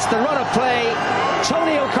 Right against the run of play,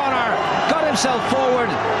 Tony O'Connor got himself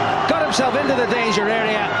forward, got himself into the danger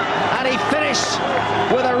area, and he finished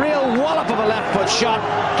with a real wallop of a left foot shot,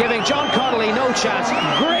 giving John Connolly no chance.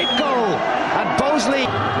 Great goal. And Bosley.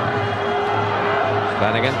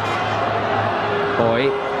 Flanagan.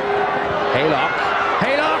 Boy. Haylock,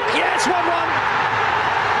 yes, 1-1.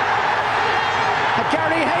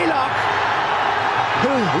 Gary Haylock,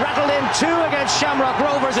 who rattled in 2 against Shamrock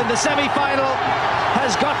Rovers in the semi-final,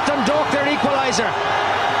 has got Dundalk their equaliser.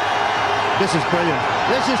 This is brilliant.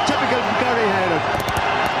 This is typical Gary Haylock.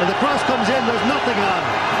 When the cross comes in, there's nothing on.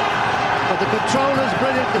 But the control is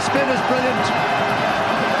brilliant, the spin is brilliant.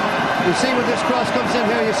 You see when this cross comes in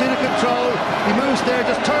here, you see the control, he moves there,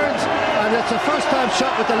 just turns, and it's a first time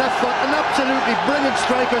shot with the left foot, an absolutely brilliant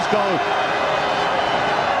striker's goal.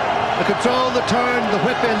 The control, the turn, the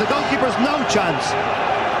whip in, the goalkeeper's no chance.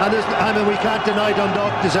 And we can't deny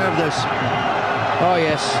Dundalk deserve this. Oh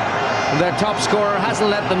yes, and their top scorer hasn't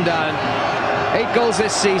let them down. 8 goals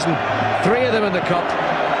this season, 3 of them in the cup.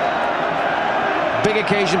 Big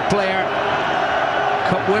occasion player,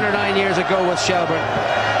 cup winner 9 years ago with Shelburne.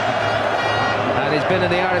 And he's been in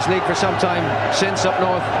the Irish League for some time since up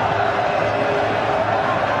north.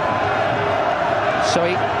 So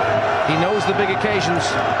he knows the big occasions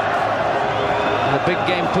and a big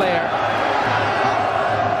game player.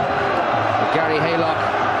 But Gary Haylock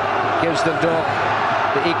gives Dundalk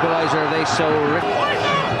the equaliser they so rich.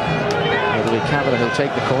 It'll be Kavanagh who'll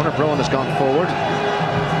take the corner. Brohan has gone forward.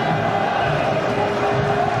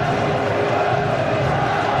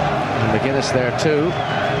 And McGuinness there too.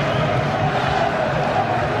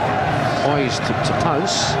 Poised to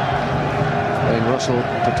pounce. Wayne Russell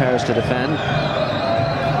prepares to defend.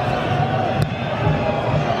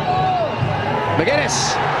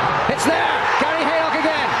 McGuinness, it's there. Gary Haylock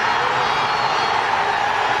again.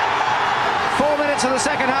 4 minutes of the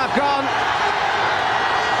second half gone.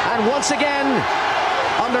 And once again,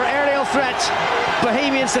 under aerial threat,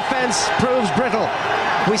 Bohemians' defence proves brittle.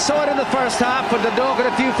 We saw it in the first half when Dundalk had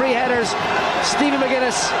a few free headers. Stephen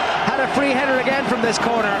McGuinness had a free header again from this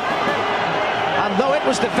corner. And though it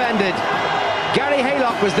was defended, Gary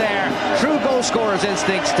Haylock was there, true goal scorer's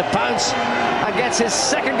instincts, to pounce and gets his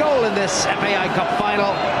second goal in this FAI Cup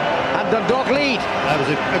final. And Dundalk lead. That was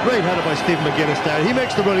a great header by Stephen McGuinness there. He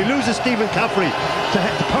makes the run. He loses Stephen Caffrey to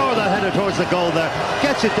power that header towards the goal there.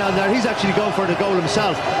 Gets it down there. He's actually going for the goal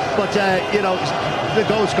himself. But, the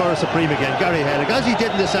goal scorer supreme again, Gary Haylock, as he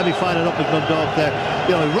did in the semi-final up in Dundalk there.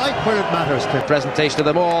 Right where it matters. Presentation of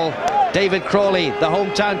them all. David Crawley, the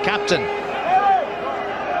hometown captain.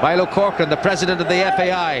 Milo Corcoran, the president of the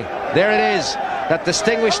FAI. There it is, that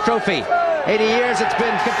distinguished trophy. 80 years it's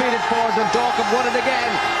been competed for. Dundalk have won it again.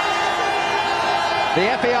 The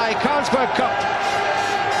FAI Carlsberg Cup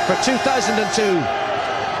for 2002,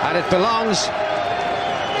 and it belongs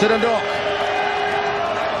to Dundalk.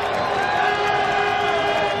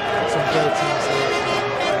 Some great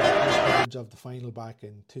things of the final back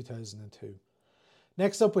in 2002.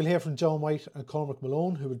 Next up, we'll hear from John White and Cormac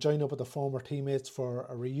Malone, who will join up with their former teammates for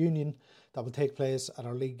a reunion that will take place at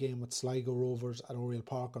our league game with Sligo Rovers at Oriel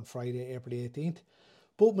Park on Friday, April 18th.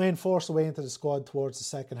 Both men forced their way into the squad towards the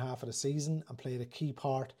second half of the season and played a key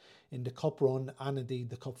part in the cup run and indeed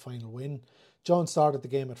the cup final win. John started the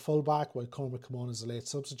game at fullback while Cormac came on as a late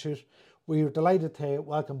substitute. We were delighted to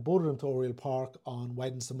welcome both of them to Oriel Park on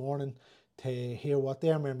Wednesday morning to hear what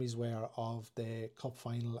their memories were of the cup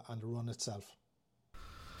final and the run itself.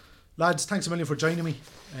 Lads, thanks a million for joining me.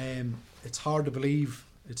 It's hard to believe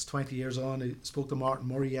it's 20 years on. I spoke to Martin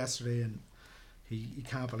Murray yesterday and he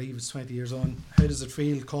can't believe it's 20 years on. How does it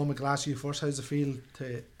feel? Cormac, I'll ask you first. How does it feel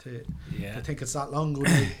to think it's that long ago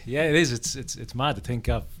now? Yeah, it is. It's mad to think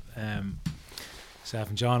of. Seth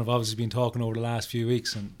and John have obviously been talking over the last few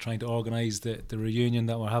weeks and trying to organise the reunion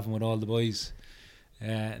that we're having with all the boys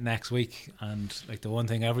next week. And like the one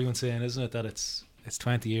thing everyone's saying, isn't it, that it's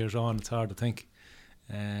 20 years on. It's hard to think.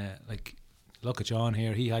 Look at John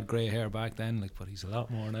here. He had grey hair back then, but he's a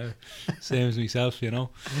lot more now. Same as myself,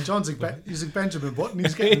 John's he's like Benjamin Button.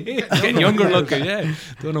 He's getting younger looking. Yeah,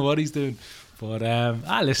 don't know what he's doing, but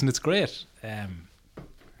listen, it's great.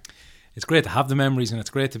 It's great to have the memories, and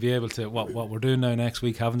it's great to be able to what we're doing now next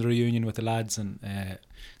week, having the reunion with the lads, and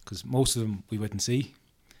because most of them we wouldn't see.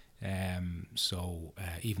 So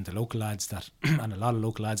even the local lads and a lot of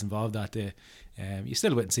local lads involved that day, you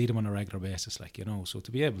still wouldn't see them on a regular basis, so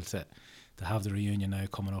to be able to have the reunion now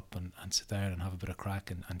coming up and sit there and have a bit of crack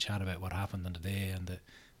and chat about what happened on the day and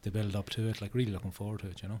the build up to it, really looking forward to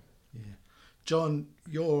it, Yeah. John,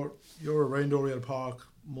 you're around Oriel Park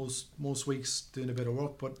most weeks doing a bit of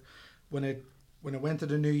work, but when it went to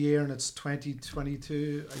the new year and it's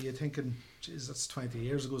 2022, are you thinking, geez, that's 20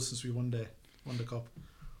 years ago since we won the cup?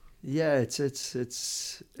 Yeah, it's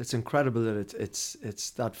incredible that it's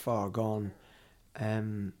that far gone.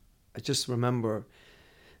 I just remember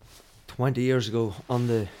 20 years ago on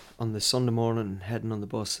the Sunday morning heading on the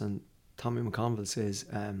bus, and Tommy McConville says,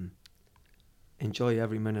 enjoy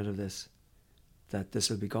every minute of this, that this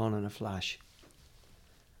will be gone in a flash.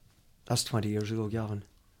 That's 20 years ago, Gavin.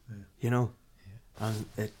 Yeah. And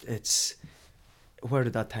it's where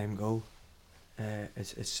did that time go?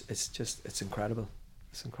 It's incredible.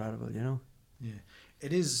 It's incredible, Yeah,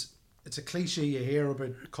 it is. It's a cliche you hear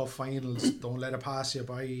about cup finals. Don't let it pass you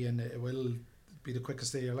by, and it will be the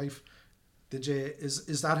quickest day of your life. Did you?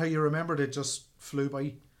 Is that how you remembered it? Just flew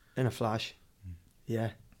by in a flash.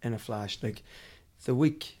 Yeah, in a flash. Like the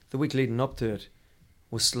week leading up to it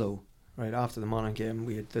was slow. Right after the Monaghan game,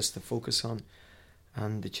 we had this to focus on,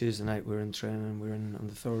 and the Tuesday night we were in training. We were in on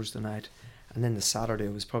the Thursday night, and then the Saturday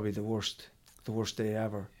was probably the worst day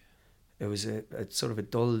ever. It was a sort of a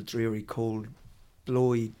dull, dreary, cold,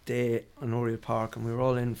 blowy day in Oriel Park, and we were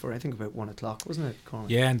all in for I think about 1 o'clock, wasn't it,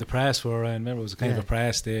 Cormac? Yeah, and the press were around. Remember, it was a kind of a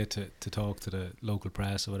press day to talk to the local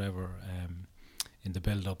press or whatever in the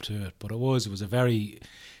build up to it. But it was a very,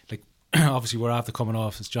 like, obviously we're after coming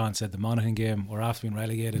off, as John said, the Monaghan game. We're after being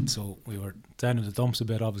relegated, so we were down in the dumps a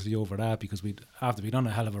bit, obviously, over that, because we'd done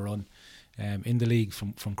a hell of a run in the league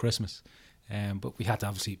from Christmas. But we had to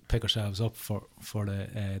obviously pick ourselves up for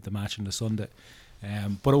the match on the Sunday.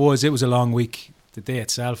 But it was a long week. The day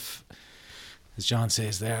itself, as John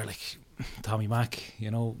says there, like Tommy Mack,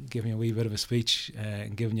 giving a wee bit of a speech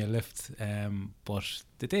and giving you a lift. But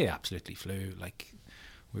the day absolutely flew. Like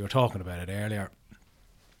we were talking about it earlier.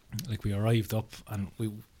 Like we arrived up and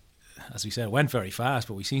we, as we said, it went very fast,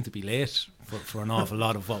 but we seemed to be late for an awful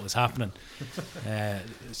lot of what was happening.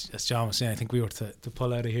 As John was saying, I think we were to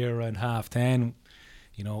pull out of here around 10:30.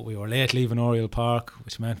 We were late leaving Oriel Park,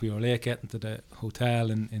 which meant we were late getting to the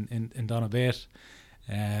hotel in Donabate.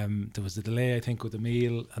 There was a delay, I think, with the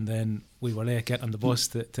meal, and then we were late getting on the bus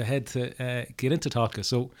to head to get into Tolka.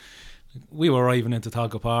 So we were arriving into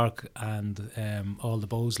Tolka Park, and all the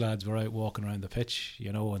Bows lads were out walking around the pitch,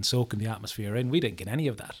 and soaking the atmosphere in. We didn't get any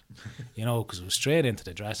of that, because it was straight into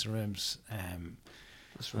the dressing rooms.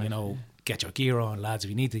 That's right. Get your gear on, lads.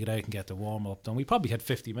 If you need to get out and get the warm up done. We probably had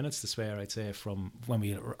 50 minutes to spare, I'd say, from when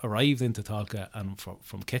we arrived into Tolka and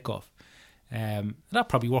from kickoff. That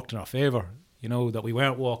probably worked in our favour, that we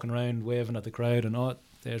weren't walking around waving at the crowd and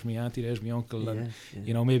there's me auntie, there's me uncle, and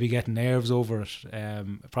maybe getting nerves over it.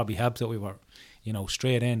 It probably helped that we were,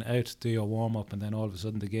 straight in, out, do your warm up, and then all of a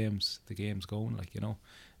sudden the game's going,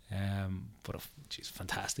 But geez,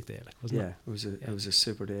 fantastic day, wasn't it? It was a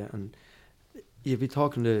super day, and you'd be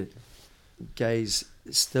talking to guys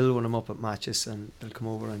still when I'm up at matches, and they'll come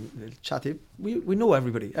over and they'll chat to you. We know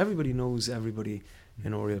everybody. Everybody knows everybody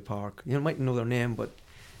in Oriel Park. You might know their name, but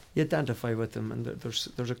you identify with them, and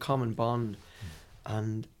there's a common bond.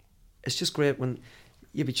 And it's just great when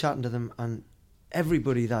you be chatting to them, and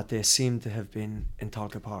everybody that day seemed to have been in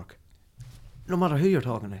Tolka Park. No matter who you're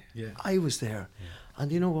talking to. Yeah. I was there. Yeah.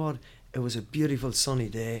 And you know what? It was a beautiful sunny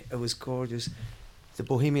day. It was gorgeous. The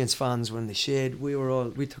Bohemians fans were in the shade. We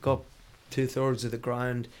took up 2/3 of the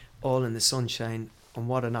ground, all in the sunshine, and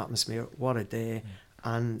what an atmosphere, what a day.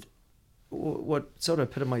 And what sort of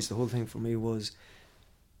epitomised the whole thing for me was,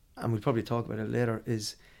 and we'll probably talk about it later,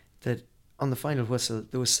 is that on the final whistle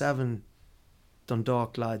there were 7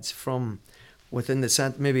 Dundalk lads from within the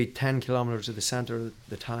centre, maybe 10 kilometres of the centre of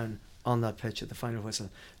the town, on that pitch at the final whistle.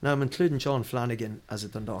 Now I'm including John Flanagan as a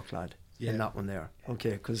Dundalk lad in that one there,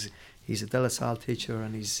 okay, because he's a De La Salle teacher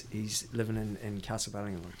and he's living in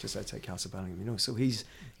Castlebellingham, or just outside Castlebellingham, so he's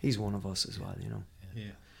one of us as well,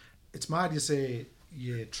 Yeah. It's mad you say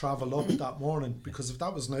you travel up that morning, because if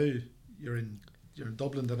that was now, you're in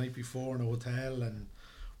Dublin the night before in a hotel, and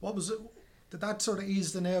what was it? Did that sort of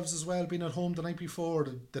ease the nerves as well, being at home the night before?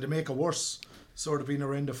 Did it make it worse, sort of being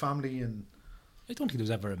around the family? And I don't think there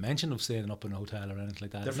was ever a mention of staying up in a hotel or anything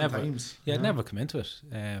like that. Different times. Yeah, it never come into it.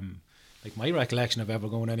 Like my recollection of ever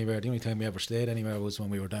going anywhere, the only time we ever stayed anywhere was when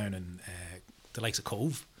we were down in the likes of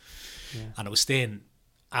Cove, and it was staying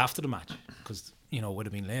after the match, because it would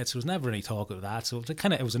have been late, so there was never any talk of that. So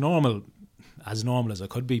it was as normal as it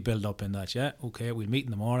could be, build up in that. Yeah, okay, we'll meet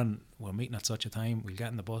in the morning. We're meeting at such a time. We'll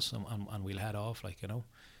get in the bus and we'll head off,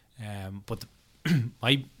 But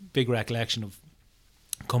my big recollection of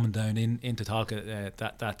coming down into Tolka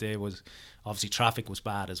that day was, obviously traffic was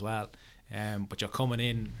bad as well. But you're coming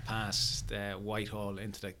in past Whitehall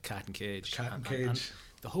into the Cat and Cage. And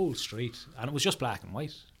the whole street, and it was just black and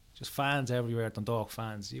white. Just fans everywhere, Dundalk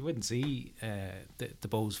fans. You wouldn't see the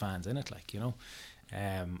Bows fans in it,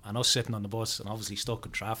 and us sitting on the bus and obviously stuck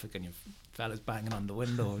in traffic, and you fellas banging on the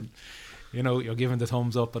window, and you're giving the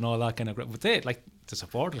thumbs up and all that kind of. But the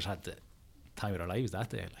supporters had the time of their lives that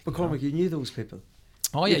day. But Cormac, you knew those people.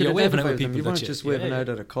 Oh yeah, you're waving out with people. You weren't just waving out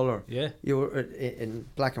at a colour. Yeah, you were in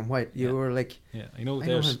black and white. You were like, I know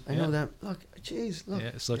them. Look, jeez, look.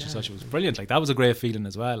 Yeah, such and such. It was brilliant. That was a great feeling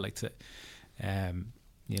as well.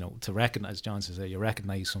 To recognise, John says, you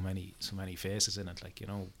recognise so many faces in it.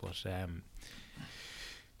 But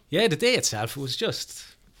the day itself, it was just,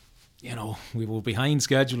 we were behind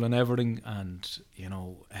schedule and everything, and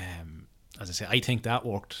as I say, I think that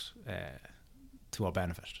worked to our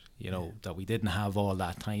benefit. You know, that we didn't have all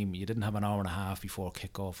that time. You didn't have an hour and a half before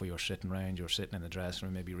kick-off where you're sitting around, you're sitting in the dressing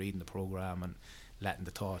room, maybe reading the programme and letting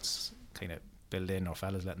the thoughts kind of build in, or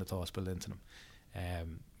fellas letting the thoughts build into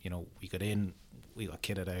them. You know, we got in, we got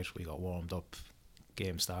kitted out, we got warmed up,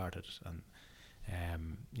 game started, and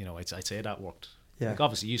you know, I'd say that worked. Yeah. Like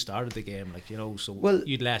obviously you started the game, like, you know, so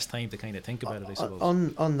you'd less time to kind of think about it, I suppose.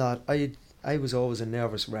 On that, I was always a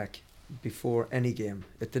nervous wreck before any game.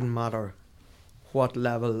 It didn't matter what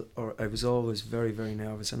level, or I was always very, very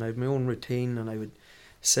nervous, and I had my own routine, and I would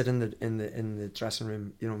sit in the dressing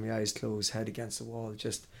room, you know, my eyes closed, head against the wall,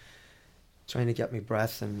 just trying to get my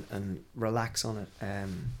breath and relax on it.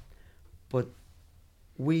 But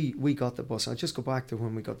we got the bus. I'll just go back to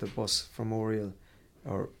when we got the bus from Oriel,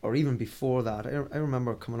 or even before that. I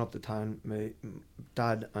remember coming up to town, my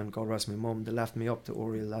dad and God rest my mum, they left me up to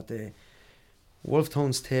Oriel that day. Wolf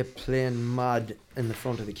Tones tape playing mad in the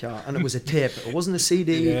front of the car, and it was a tape. It wasn't a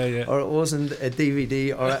CD or it wasn't a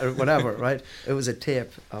DVD or whatever, right? It was a tape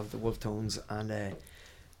of the Wolf Tones, and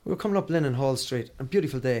we were coming up Lennon Hall Street, a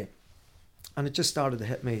beautiful day, and it just started to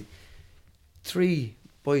hit me. 3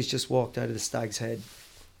 boys just walked out of the Stag's Head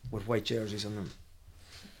with white jerseys on them.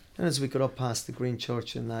 And as we got up past the Green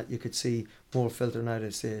Church and that, you could see more filtering out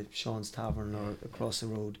of, say, Sean's Tavern or across the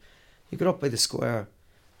road. You got up by the square,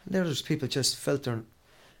 and there's people just filtering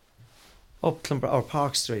up or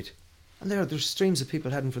Park Street, and there's streams of people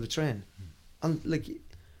heading for the train. And like,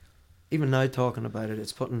 even now talking about it,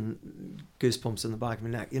 it's putting goosebumps in the back of my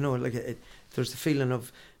neck. You know, like there's the feeling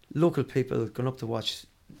of local people going up to watch,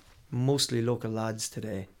 mostly local lads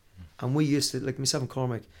today. And we used to, like myself and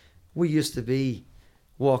Cormac, we used to be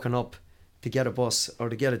walking up to get a bus or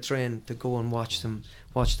to get a train to go and watch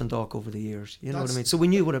Dundalk over the years. You know what I mean? So we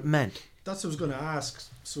knew what it meant. That's what I was going to ask.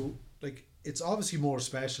 So, like, it's obviously more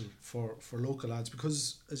special for local lads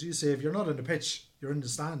because, as you say, if you're not on the pitch, you're in the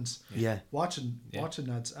stands, watching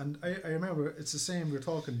lads. And I remember it's the same. We were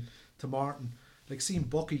talking to Martin, like seeing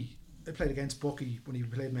Bucky. I played against Bucky when he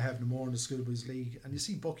played Mahevna Moore in the Schoolboys League, and you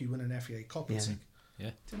see Bucky win an FAI Cup. Yeah. It's like,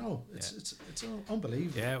 yeah. You know, it's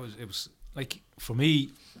unbelievable. Yeah, it was like, for me,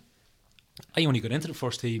 I only got into the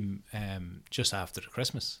first team just after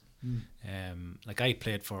Christmas. Like, I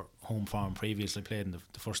played for Home Farm previously, played in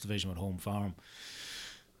the first division with Home Farm,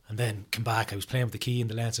 and then came back. I was playing with the Key in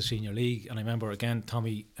the Leinster Senior League, and I remember again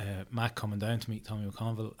Tommy Mac coming down to me, Tommy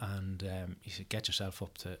McConville, and he said, "Get yourself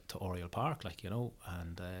up to Oriel Park, like, you know."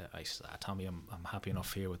 And I said, "Tommy, I'm happy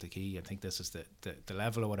enough here with the Key. I think this is the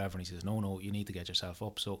level or whatever." And he says, "No, you need to get yourself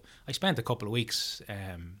up." So I spent a couple of weeks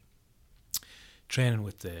training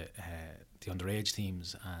with the underage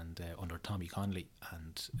teams and under Tommy Conley,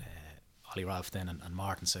 and Ollie Ralph then and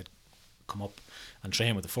Martin said, "Come up and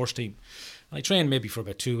train with the first team." And I trained maybe for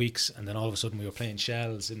about 2 weeks, and then all of a sudden we were playing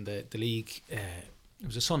Shells in the league. It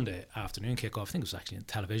was a Sunday afternoon kick-off. I think it was actually on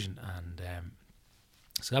television, and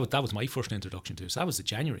so that was my first introduction to it. So that was the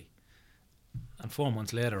January, and 4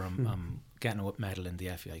 months later I'm getting a medal in the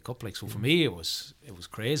FAI Cup. Like, so for me it was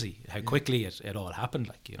crazy how quickly it all happened,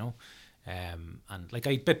 like, you know. And like,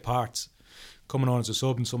 I bit parts coming on as a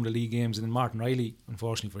sub in some of the league games, and then Martin Riley,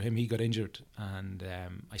 unfortunately for him, he got injured, and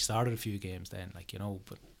I started a few games then, like, you know,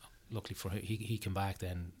 but luckily for him, he came back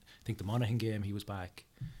then. I think the Monaghan game he was back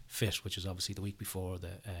fit, which was obviously the week before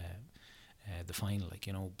the final, like,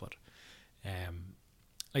 you know. But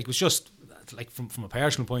like, it was just like, from a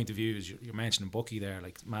personal point of view, as you're mentioning Bucky there,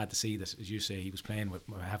 like, mad to see that, as you say, he was playing with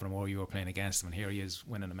Havana Moore, you were playing against him, and here he is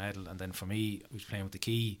winning a medal. And then for me, I was playing with the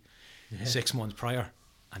Key 6 months prior,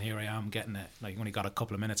 and here I am getting it. Like, only got a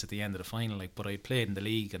couple of minutes at the end of the final, like, but I played in the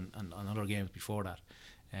league and other games before that.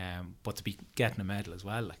 But to be getting a medal as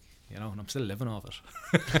well, like, you know, and I'm still living off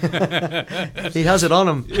it. He has it on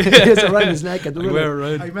him. He has it around his neck at the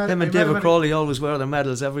minute. Him and David Crawley always wear their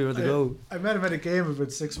medals everywhere they go. I met him at a game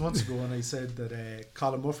about 6 months ago, and I said that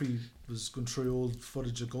Colin Murphy was going through old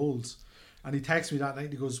footage of goals. And he texted me that night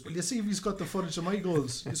and he goes, "Will you see if he's got the footage of my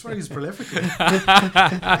goals? It's where he's prolific."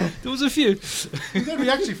 There was a few. And then we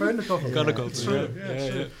actually found a couple. Got a couple. True.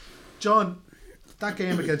 Yeah. John, that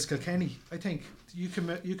game against Kilkenny, I think you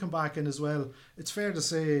come back in as well. It's fair to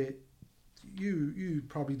say you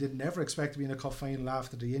probably didn't ever expect to be in a cup final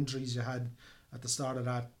after the injuries you had at the start of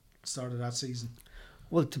that season.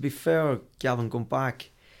 Well, to be fair, Gavin, going back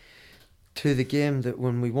to the game that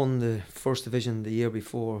when we won the first division the year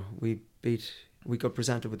before, we got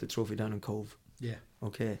presented with the trophy down in Cove. Yeah.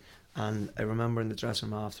 Okay. And I remember in the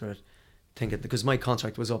dressing room after it thinking, because my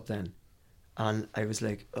contract was up then, and I was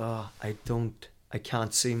like, I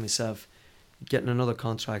can't see myself getting another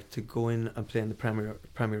contract to go in and play in the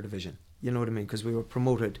Premier Division. You know what I mean? Because we were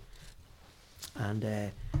promoted,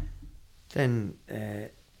 and Then I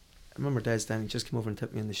remember Des then, he just came over and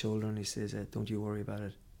tapped me on the shoulder and he says, don't you worry about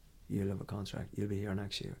it, you'll have a contract, you'll be here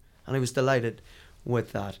next year. And I was delighted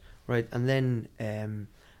with that, right? And then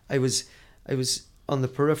I was on the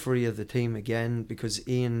periphery of the team again because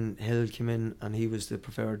Ian Hill came in and he was the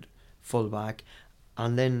preferred full-back.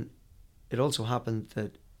 And then it also happened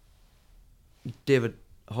that David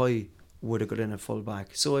Hoy would have got in at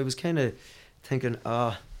full-back. So I was kind of thinking,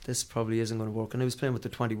 this probably isn't going to work. And I was playing with the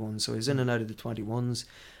 21s, so I was in and out of the 21s.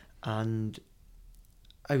 And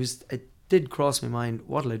it did cross my mind,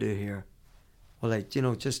 what'll I do here? Will I,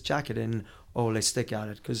 just jack it in, or will I stick at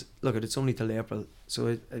it? Because, look, it's only till April. So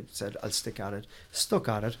I said, I'll stick at it. Stuck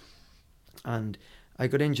at it. And I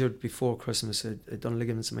got injured before Christmas. I'd done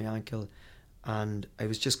ligaments in my ankle. And I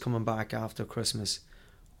was just coming back after Christmas.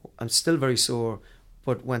 I'm still very sore,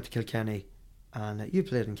 but went to Kilkenny. And you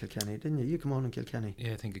played in Kilkenny, didn't you? You come on in Kilkenny.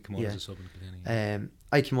 Yeah, I think you come on as a sub in Kilkenny.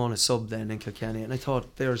 I came on as sub then in Kilkenny, and I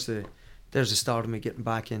thought there's the start of me getting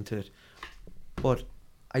back into it. But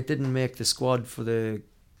I didn't make the squad for the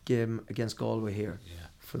game against Galway here,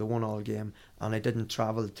 for the 1-1 game, and I didn't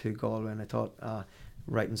travel to Galway, and I thought,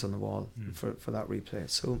 writing's on the wall for that replay.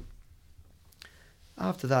 So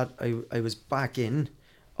after that, I was back in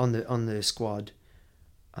on the squad,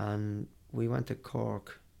 and we went to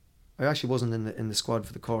Cork. I actually wasn't in the squad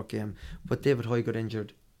for the Cork game, but David Hoy got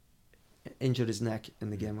injured his neck in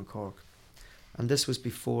the game in Cork, and this was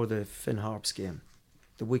before the Finn Harps game,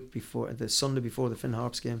 the Sunday before the Finn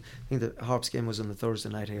Harps game. I think the Harps game was on the Thursday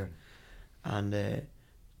night here, and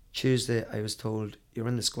Tuesday I was told, you're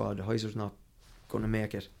in the squad, Hoyser's not going to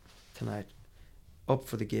make it tonight, up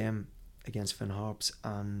for the game against Finn Harps,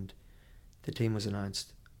 and the team was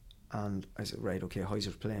announced, and I said, right, okay,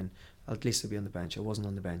 Hoyser's playing, at least I'll be on the bench. I wasn't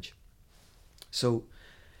on the bench. So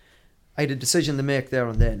I had a decision to make there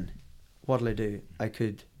and then. What'll I do? I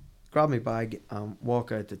could grab my bag and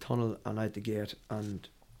walk out the tunnel and out the gate and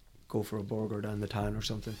go for a burger down the town or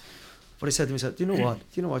something. But I said to myself, do you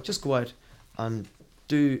know what? Just go out and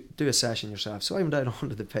do a session yourself. So I went out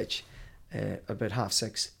onto the pitch about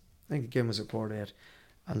 6:30. I think the game was at 8:15.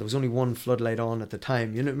 And there was only one floodlight on at the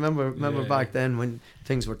time. Remember back then when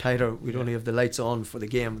things were tighter, we'd only have the lights on for the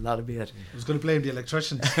game, and that'd be it. I was going to blame the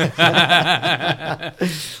electricians.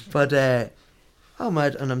 But I'm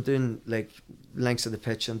out and I'm doing like lengths of the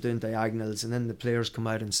pitch, I'm doing diagonals, and then the players come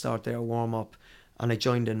out and start their warm up, and I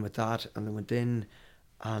joined in with that, and I went in,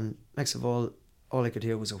 and next of all I could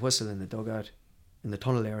hear was a whistle in the dugout, in the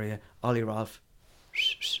tunnel area. Ollie Ralph.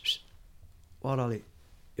 What, Ollie?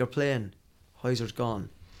 You're playing. Hoyser's gone.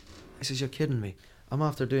 I says, you're kidding me. I'm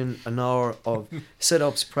after doing an hour of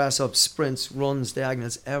sit-ups, press-ups, sprints, runs,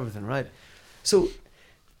 diagonals, everything, right? So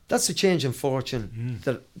that's the change in fortune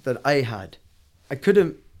that I had. I could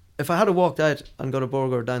have, if I had walked out and got a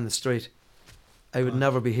burger down the street, I would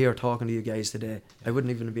never be here talking to you guys today. I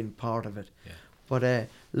wouldn't even have been part of it. Yeah. But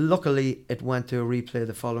luckily it went to a replay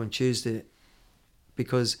the following Tuesday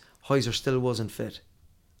because Hoyser still wasn't fit.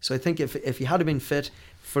 So I think if he had been fit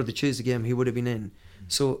for the Tuesday game, he would have been in.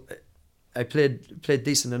 So I played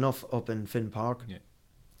decent enough up in Finn Park. Yeah.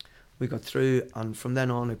 We got through, and from then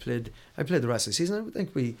on I played the rest of the season. I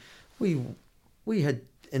think we had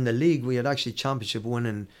in the league, we had actually championship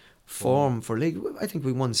winning form for league. I think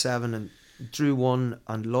we won 7 and drew 1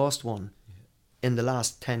 and lost 1 in the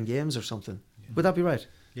last 10 games or something. Yeah. Would that be right?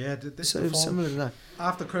 Yeah, so it was similar to that.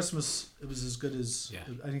 After Christmas, it was as good as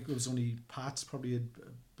I think it was only Pats probably had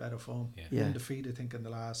better form. Yeah. One defeat, I think, in the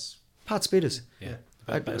last. Pats beat us. Yeah.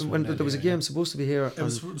 When there was a game supposed to be here, it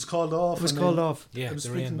was called off. It was called off. Yeah,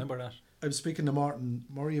 remember that. I was speaking to Martin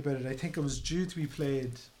Murray about it. I think it was due to be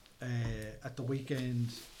played at the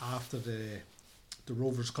weekend after the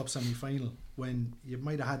Rovers Cup semi-final, when you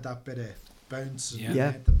might have had that bit of bounce and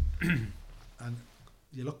momentum. And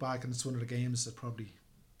you look back and it's one of the games that probably,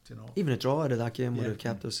 even a draw out of that game would have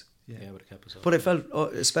kept us. Yeah, would have kept us up. But I felt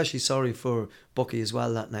especially sorry for Bucky as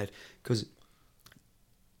well that night, because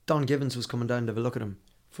Don Givens was coming down to have a look at him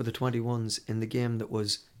for the 21s in the game that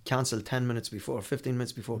was cancelled 15 minutes before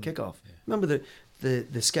kickoff. Yeah. Remember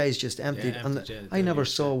the skies just emptied, I never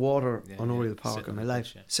saw water on Oriel Park in my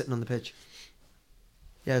life, sitting on the pitch.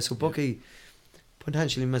 Yeah, so Bucky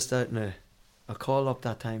potentially missed out on a call up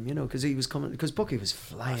that time, because he was coming, because Bucky was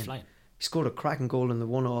flying. He scored a cracking goal in the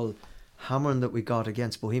 1-1 hammering that we got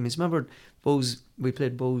against Bohemians. Remember, we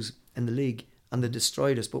played Bows in the league and they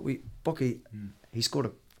destroyed us, but Bucky, he scored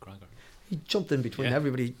a cracker. He jumped in between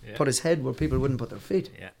everybody, put his head where people wouldn't put their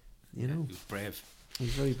feet. Yeah, he was brave. He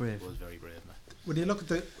was very brave. He was very brave, man. When you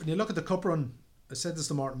look at the cup run, I said this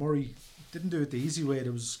to Martin Murray, didn't do it the easy way.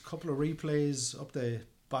 There was a couple of replays up the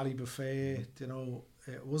Ballybuffet,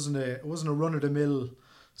 it wasn't a run of the mill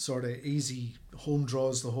sort of easy home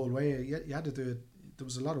draws the whole way. You had to do it. There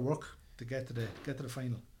was a lot of work to get to the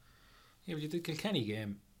final. Yeah, but you did Kilkenny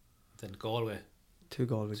game, then Galway. Two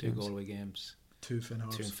Galway games. Two Finn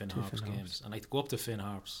Harps games. And like to go up to Finn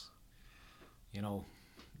Harps, you know,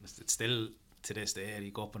 it's still to this day,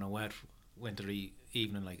 you go up on a wet wintry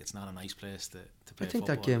evening, like it's not a nice place to play. I think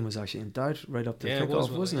football. that game was actually in doubt right up to the kick-off,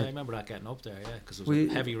 wasn't it? I remember that getting up there, because it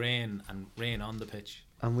was heavy rain and rain on the pitch.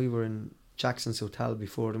 And we were in Jackson's hotel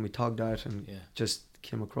before, and we togged out and just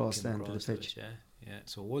came across to the pitch. Yeah.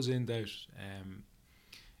 So it was in doubt.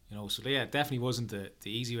 You know, so yeah, it definitely wasn't the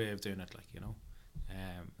easy way of doing it, like, you know.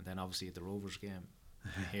 And then obviously at the Rovers game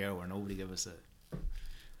here, where nobody gave us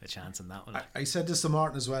a chance in that one. I said this to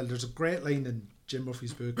Martin as well. There's a great line in Jim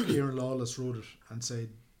Murphy's book. Kieran Lawless wrote it and said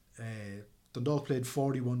Dundalk played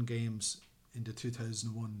 41 games in the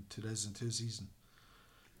 2001-2002 season.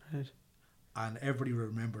 Right. And everybody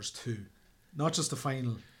remembers 2. Not just the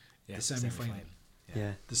final, the semi-final.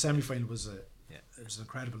 Yeah. The semi-final was it was an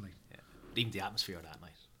incredible night. Yeah. Even the atmosphere that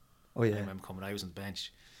night. Oh yeah. I remember I was on the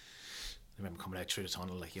bench. I remember coming out through the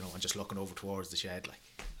tunnel, like, you know, and just looking over towards the shed, like,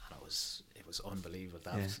 and it was unbelievable.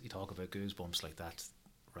 You talk about goosebumps, like that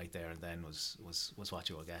right there and then was what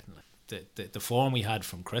you were getting. Like the form we had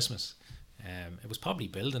from Christmas, it was probably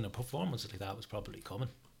building. A performance like that was probably coming,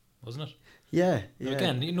 wasn't it? Yeah.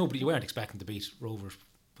 Again, you weren't expecting to beat Rovers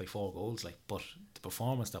by 4 goals, like, but the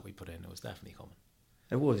performance that we put in, it was definitely coming.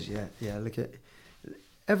 It was, yeah. Like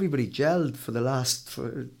everybody gelled for the last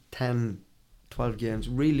 10, 12 games.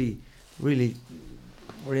 Really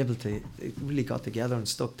were able to. It really got together and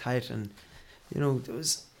stuck tight, and you know there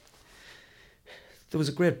was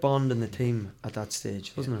a great bond in the team at that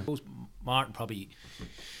stage, wasn't it? Martin probably,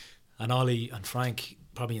 and Ollie and Frank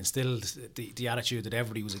probably instilled the attitude that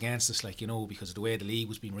everybody was against us, like, you know, because of the way the league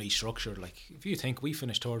was being restructured. Like, if you think we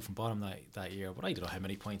finished third from bottom that year, but I don't know how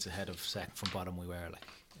many points ahead of second from bottom we were. Like,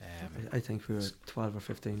 I think we were 12 or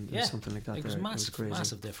 15 or something like that. It was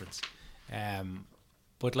massive difference.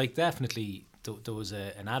 But like, definitely there was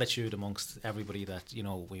an attitude amongst everybody that, you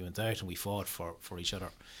know, we went out and we fought for each other.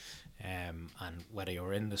 And whether you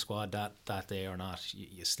were in the squad that day or not,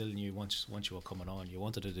 you still knew once you were coming on, you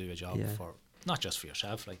wanted to do a job for, not just for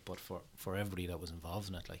yourself, like, but for everybody that was involved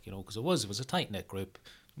in it, like, you know, because it was a tight knit group,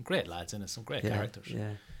 great lads in it, some great characters,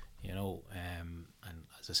 you know, and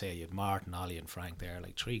as I say, you had Martin, Ollie and Frank there,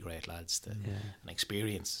 like 3 great lads, and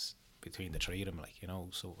experience between the 3 of them, like, you know.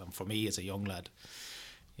 So, and for me as a young lad,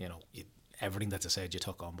 you know, everything that I said you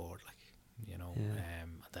took on board, like, you know.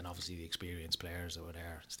 And then obviously the experienced players that were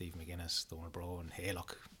there, Steve McGuinness, Donald Bro and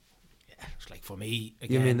Haylock. It's like, for me,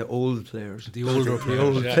 again, you mean the old players, the older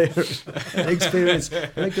players, experience.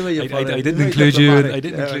 I like the way you put it. I didn't include you. I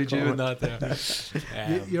didn't include you in that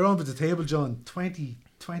there. You're on with the table, John. 20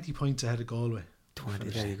 points ahead of Galway. 20.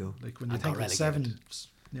 There you go. Like, when you think of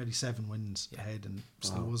nearly 7 wins ahead, and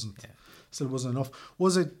still wasn't enough.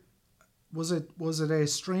 Was it a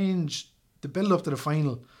strange, the build up to the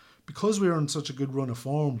final, because we were on such a good run of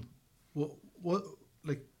form? What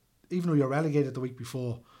like, even though you're relegated the week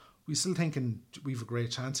before, we still thinking we've a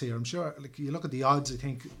great chance here. I'm sure, like, you look at the odds, I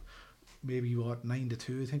think maybe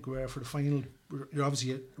 9-2, I think we were for the final. You're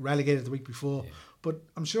obviously relegated the week before, but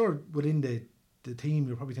I'm sure within the team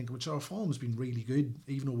you're probably thinking, which our form's been really good,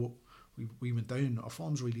 even though we went down, our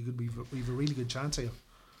form's really good, we've a really good chance here.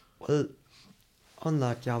 Well, on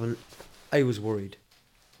that, Gavin, I was worried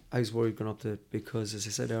going up to it, because, as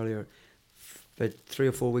I said earlier, about 3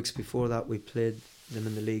 or 4 weeks before that, we played them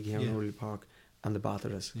in the league here in O'Reilly Park, and they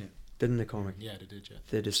battered us. Didn't they, Cormac? Yeah, they did.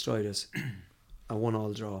 They destroyed us. A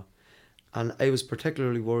 1-1 draw. And I was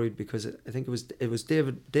particularly worried because I think it was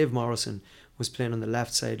Dave Morrison was playing on the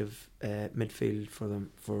left side of midfield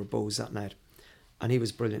for Bows that night, and he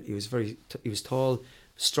was brilliant. He was he was tall,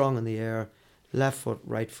 strong in the air, left foot,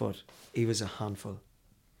 right foot. He was a handful,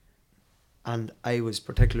 and I was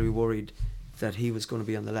particularly worried that he was going to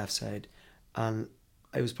be on the left side, and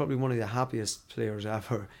I was probably one of the happiest players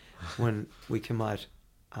ever when we came out,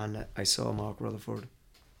 and I saw Mark Rutherford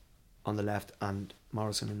on the left and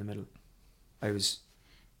Morrison in the middle.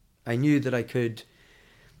 I knew that I could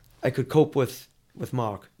cope with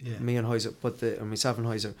Mark, me and Heiser, or myself and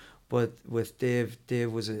Heiser, but with Dave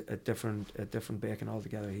was a different bacon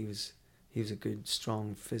altogether. He was a good,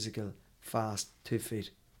 strong, physical, fast, 2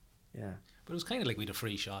 feet. Yeah. But it was kind of like we had a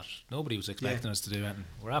free shot. Nobody was expecting us to do anything.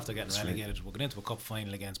 We're after getting relegated. Right. We're going into a cup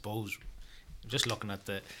final against Bows. Just looking at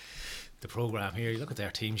the programme here, you look at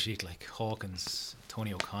their team sheet, like Hawkins,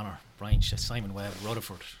 Tony O'Connor, Brian Simon Webb,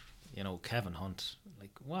 Rutherford, you know, Kevin Hunt,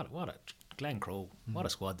 like what a Glenn Crowe, what a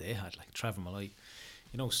squad they had, like Trevor Malloy,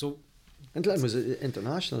 you know. So And Glenn was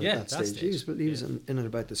international Yeah, at that stage. He was in and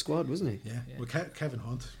about the squad, wasn't he? Yeah. Well, Kevin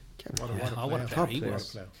Hunt. What a player he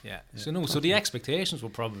was. Yeah. So the expectations were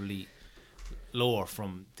probably lower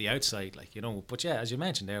from the outside, like, you know. But yeah, as you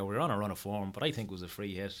mentioned there, we were on a run of form, but I think it was a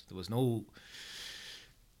free hit. There was no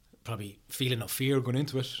probably feeling of fear going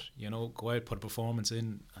into it, you know. Go out, put a performance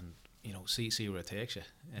in, and, you know, see where it takes you.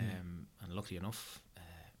 And luckily enough,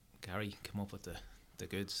 Gary came up with the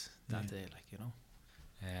goods that day, like, you know.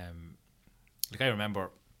 Like, I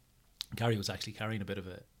remember Gary was actually carrying a bit of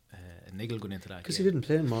a niggle going into that because he didn't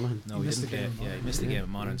play in Monaghan. No, he didn't play. Yeah, he missed the game in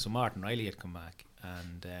Monaghan. So Martin Riley had come back,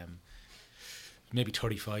 and maybe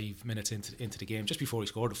 35 minutes into the game, just before he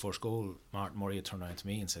scored the first goal, Martin Murray had turned around to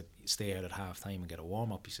me and said, "Stay out at half time and get a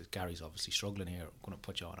warm up." He said, "Gary's obviously struggling here. I'm going to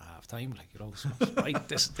put you on at half time." Like, you know, so right,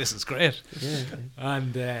 this is great. Yeah.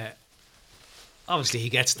 And obviously he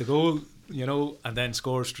gets the goal, you know, and then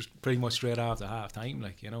scores pretty much straight after half time.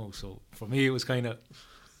 Like, you know, so for me it was kind of.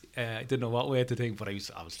 I didn't know what way to think, but I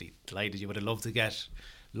was obviously delighted. You would have loved to get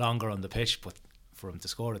longer on the pitch, but for him to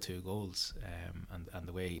score the 2 goals, and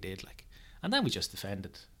the way he did, like, and then we just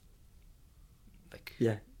defended, like,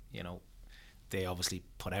 you know, they obviously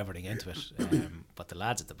put everything into it, but the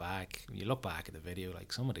lads at the back, you look back at the video,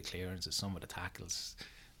 like, some of the clearances, some of the tackles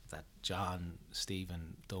that John,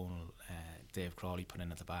 Stephen, Donal, Dave Crawley put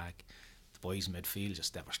in at the back, the boys in midfield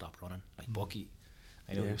just never stopped running, like Bucky.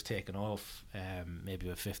 I know he was taken off maybe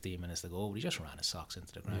with 15 minutes to go, but he just ran his socks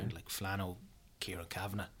into the ground. Like Flano, Kieran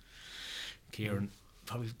Kavanagh. Kieran,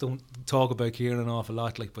 probably don't talk about Kieran an awful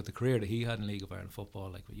lot, like, but the career that he had in League of Ireland football,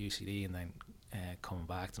 like with UCD, and then coming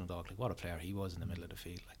back to Dundalk, like, what a player he was in the middle of the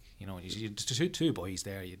field. Like, you know, you had two boys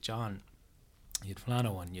there. You had John, you had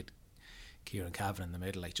Flano, and you had Kieran Kavanagh in the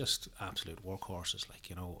middle, like, just absolute workhorses, like,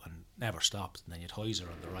 you know, and never stopped. And then you had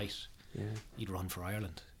Heiser on the right. Yeah. He'd run for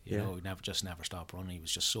Ireland. You know, he never stopped running. He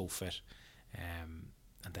was just so fit.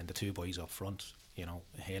 And then the 2 boys up front, you know,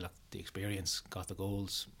 Hale, the experience, got the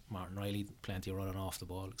goals. Martin Riley, plenty of running off the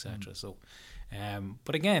ball, etc. So,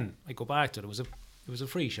 but again, I go back to it. It was a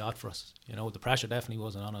free shot for us. You know, the pressure definitely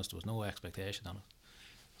wasn't on us. There was no expectation on it.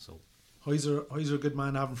 So, Heiser, a good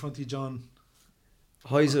man to have in front of you, John.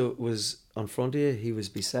 Heiser was in front of you. He was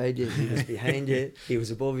beside you. He was behind you. He was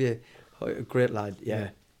above you. Great lad. Yeah.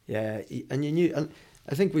 And you knew. And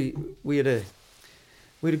I think we had a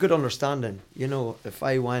good understanding, you know. If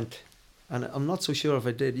I went, and I'm not so sure if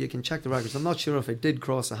I did, you can check the records, I'm not sure if I did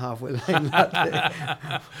cross the halfway line that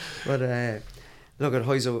day. But look, at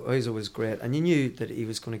Heiser was great, and you knew that he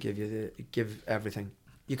was going to give everything.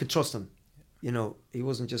 You could trust him, you know. He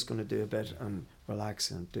wasn't just going to do a bit and relax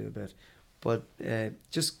and do a bit, but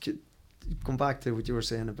just come back to what you were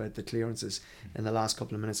saying about the clearances in the last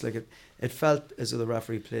couple of minutes. Like, it felt as though the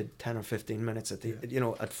referee played 10 or 15 minutes at the you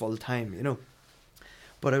know, at full time, you know.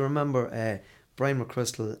 But I remember Brian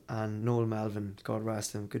McChrystal and Noel Melvin, God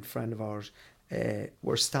rest him, good friend of ours,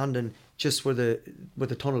 were standing just where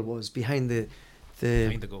the tunnel was, behind the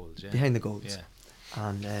goals, behind the goals. Yeah.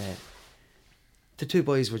 And the 2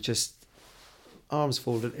 boys were just arms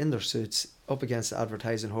folded in their suits, up against the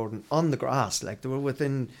advertising hoarding on the grass, like they were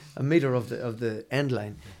within a metre of the end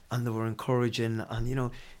line, and they were encouraging, and, you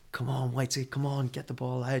know, come on Whiteside, come on, get the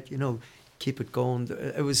ball out, you know, keep it going.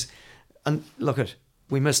 It was, and look at,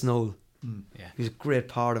 we missed Noel. He was a great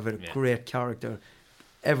part of it, a great character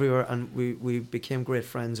everywhere, and we became great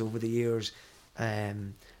friends over the years,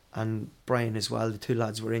 and Brian as well. The 2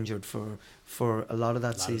 lads were injured for a lot of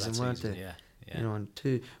that season, weren't they? Yeah. You know,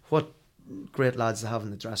 and what great lads to have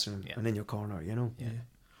in the dressing room and in your corner, you know.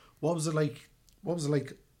 What was it like?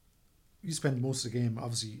 You spent most of the game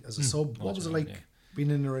obviously as a sub. What was it like being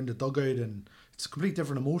in there in the dugout? And it's a complete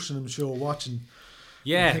different emotion, I'm sure, watching.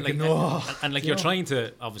 Yeah, thinking, like, and like, you're trying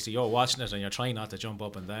to, obviously you're watching it and you're trying not to jump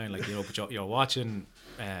up and down, like, you know, but you're watching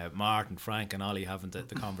Martin, Frank and Ollie having the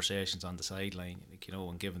conversations on the sideline, like, you know,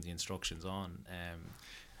 and giving the instructions on.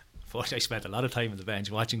 But I spent a lot of time on the bench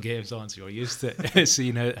watching games on, so you're used to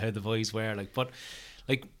seeing how the boys were, like, but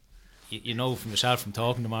like, you know from yourself, from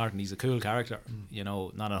talking to Martin, he's a cool character, you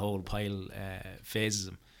know, not a whole pile phases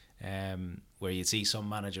him, where you'd see some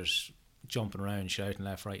managers jumping around, shouting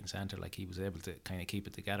left, right and centre, like he was able to kind of keep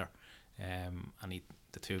it together, and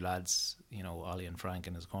the 2 lads, you know, Ollie and Frank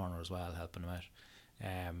in his corner as well, helping him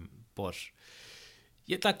out, but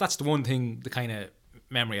yeah, that's the one thing, the kind of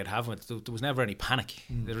memory I'd have with it, there was never any panic.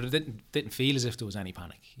 There didn't feel as if there was any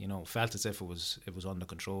panic, you know. Felt as if it was under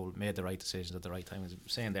control, made the right decisions at the right time. I was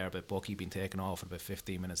saying there about Bucky being taken off at about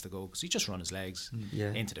 15 minutes to go, because he just run his legs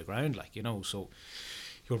into the ground, like, you know. So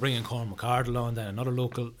you were bringing Cormac McCardle on, then another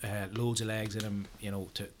local, loads of legs in him, you know,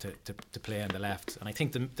 to play on the left. And I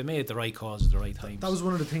think they made the right calls at the right times. That was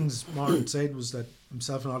one of the things Martin said, was that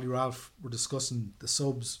himself and Ollie Ralph were discussing the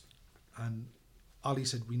subs, and Ollie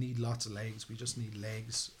said we need lots of legs. We just need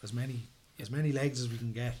legs, as many legs as we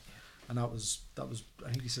can get. And that was I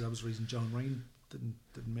think he said that was the reason John Ryan didn't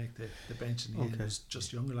make the bench in the end. It was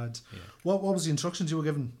just younger lads. Yeah. What was the instructions you were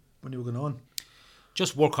given when you were going on?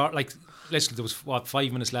 Just work hard. Like, listen, there was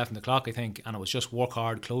 5 minutes left in the clock, I think, and it was just work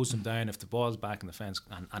hard, close them down if the ball's back in the fence,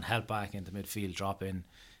 and help back into midfield, drop in.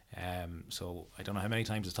 So I don't know how many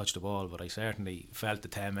times I touched the ball, but I certainly felt the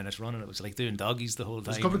 10 minutes running. It was like doing doggies the whole time.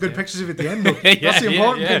 There's a couple of good pictures of it at the end, though. That's the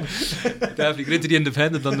important thing. Definitely get into the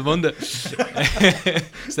Independent on the Monday.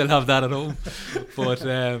 Still have that at home. But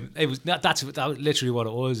it was that's literally what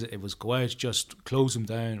it was. It was go out, just close them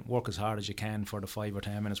down, work as hard as you can for the 5 or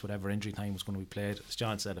 10 minutes, whatever injury time was going to be played. As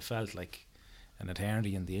John said, it felt like an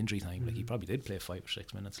eternity in the injury time. Like, he probably did play 5 or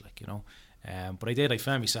 6 minutes, like, you know. But I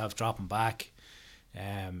found myself dropping back,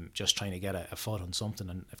 just trying to get a foot on something,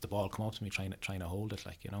 and if the ball come up to me, trying to hold it,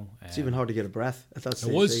 like, you know. It's even hard to get a breath at that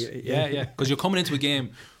stage. It was, yeah, because you're coming into a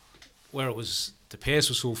game where the pace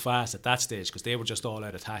was so fast at that stage, because they were just all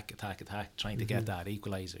out attack, trying to get that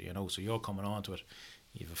equaliser, you know. So you're coming onto it,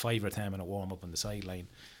 you have a 5 or 10 minute warm up on the sideline,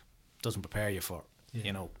 doesn't prepare you for,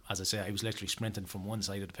 you know. As I say, I was literally sprinting from one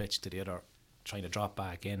side of the pitch to the other, trying to drop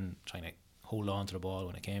back in, trying to hold on to the ball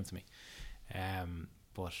when it came to me.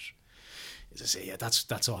 But as I say, yeah,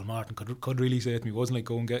 that's all Martin could really say to me. It wasn't like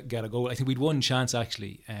go and get a goal. I think we'd one chance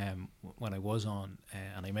actually when I was on,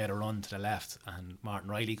 and I made a run to the left, and Martin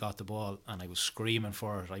Riley got the ball, and I was screaming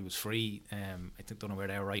for it. I was free. I don't know where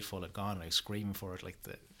their right foot had gone, and I was screaming for it. Like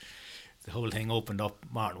the whole thing opened up.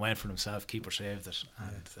 Martin went for himself. Keeper saved it,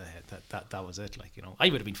 and that was it. Like, you know, I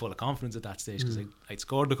would have been full of confidence at that stage, because I'd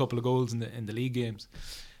scored a couple of goals in the league games.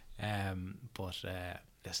 But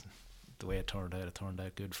listen, the way it turned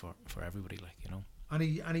out good for everybody, like, you know.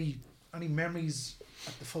 Any memories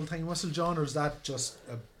at the full time whistle, John, or is that just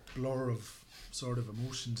a blur of sort of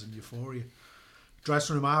emotions and euphoria?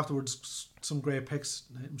 Dressing room afterwards, some great pics.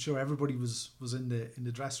 I'm sure everybody was in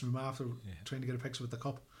the dressing room after, trying to get a picture with the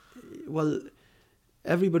cup. Well,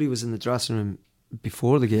 everybody was in the dressing room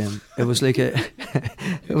before the game. It was like a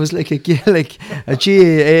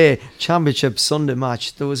GAA championship Sunday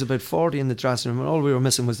match. There was about 40 in the dressing room, and all we were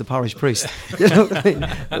missing was the parish priest. You know what I mean?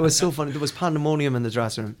 It was so funny. There was pandemonium in the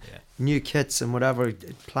dressing room. New kits and whatever,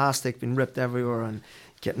 plastic being ripped everywhere, and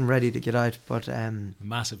getting ready to get out. But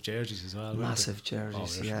massive jerseys as well. Massive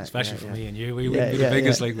jerseys, especially for me and you. We wouldn't be the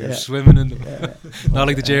biggest, like, we were swimming in them. Not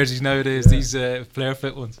like the jerseys nowadays, these player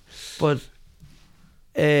fit ones. But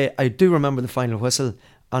I do remember the final whistle,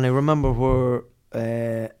 and I remember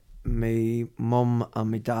where my mum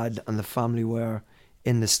and my dad and the family were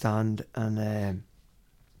in the stand, and I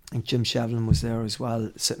think Jim Shevlin was there as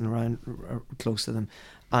well, sitting around close to them,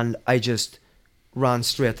 and I just ran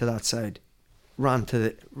straight to that side, ran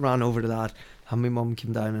over to that, and my mum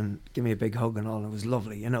came down and gave me a big hug and all. It was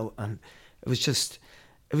lovely, you know, and it was just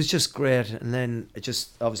great. And then it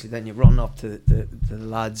just, obviously then you run up to the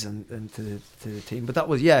lads and to the team. But that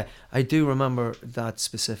was, I do remember that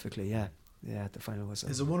specifically, the final whistle.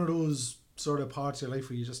 Is it one of those sort of parts of your life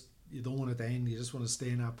where you don't want it to end, you just want to stay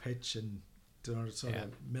in that pitch and sort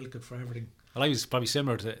of milk it for everything? Well, I was probably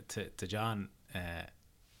similar to John,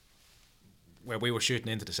 where we were shooting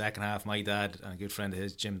into the second half. My dad and a good friend of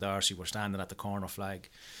his, Jim Darcy, were standing at the corner flag.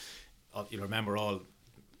 You'll remember all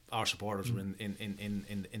our supporters were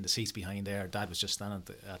in the seats behind there. Dad was just standing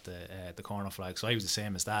at the corner flag. So I was the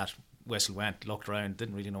same as that. Whistle went, looked around,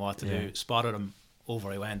 didn't really know what to do. Spotted him,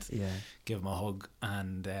 over I went, give him a hug,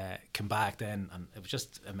 and came back then, and it was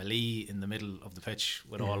just a melee in the middle of the pitch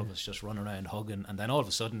with all of us just running around hugging, and then all of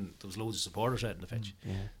a sudden there was loads of supporters out in the pitch.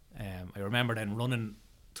 I remember then running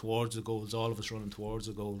towards the goals, all of us running towards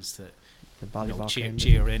the goals to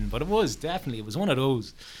cheer in. But it was one of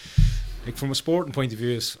those, like, from a sporting point of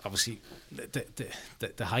view, is obviously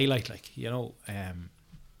the highlight, like, you know,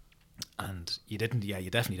 and you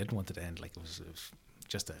definitely didn't want it to end. Like, it was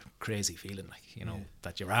just a crazy feeling, like, you know,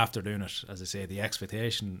 that you're after doing it. As I say, the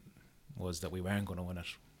expectation was that we weren't going to win it.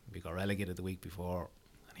 We got relegated the week before,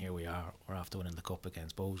 and here we are. We're after winning the cup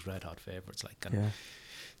against Bowes, red hot favourites, like, and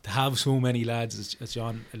to have so many lads, as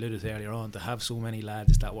John alluded to earlier on, to have so many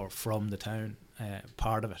lads that were from the town,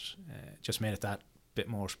 part of it, just made it that bit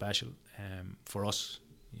more special for us.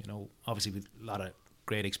 You know, obviously with a lot of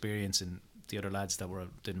great experience in the other lads that were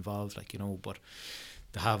involved, like, you know, but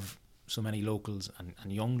to have so many locals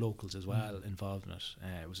and young locals as well involved in it.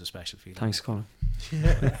 It was a special feeling. Thanks, Colin.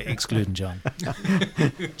 Excluding John.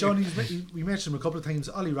 John, we mentioned him a couple of times.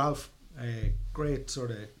 Ollie Ralph, great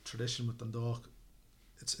sort of tradition with Dundalk.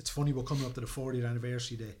 It's funny, we're coming up to the 40th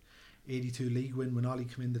anniversary, the 82 league win when Ollie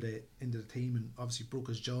came into the team and obviously broke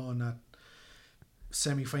his jaw in that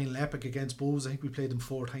semi-final epic against Bows. I think we played them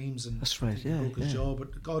 4 times and that's right, yeah, broke his jaw.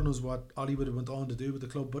 But God knows what Ollie would have went on to do with the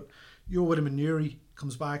club. But you're with him in Newry,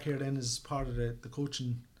 comes back here then as part of the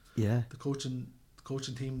coaching, the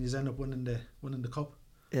coaching team, and he's ended up winning the cup.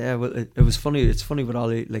 Yeah, well, it was funny. It's funny with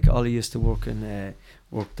Ollie. Like Ollie used to work down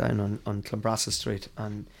on Clonbrassil Street,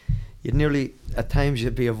 and you'd nearly at times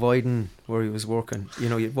you'd be avoiding where he was working. You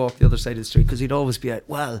know, you'd walk the other side of the street because he'd always be out.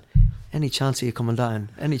 Well, any chance of you coming down?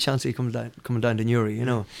 Any chance of you coming down to Newry? You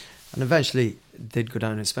know, and eventually did go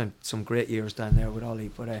down and spent some great years down there with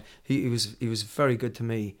Ollie. But he was very good to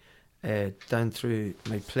me down through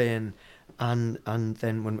my playing, and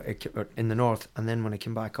then when in the north, and then when I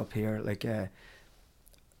came back up here, like.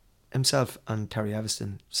 Himself and Terry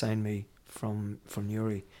Eviston signed me from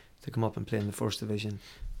Newry to come up and play in the first division.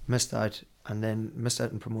 Missed out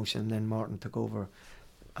in promotion. And then Martin took over,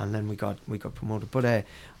 and then we got promoted. But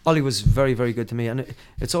Ollie was very, very good to me, and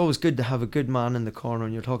it's always good to have a good man in the corner.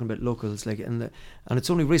 And you're talking about locals, like and it's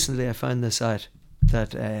only recently I found this out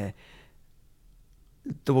that they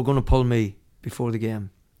were going to pull me before the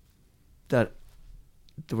game. That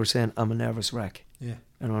they were saying I'm a nervous wreck. Yeah.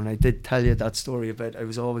 And I did tell you that story about I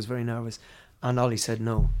was always very nervous, and Ollie said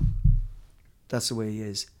no. That's the way he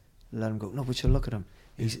is. Let him go. No, but you look at him.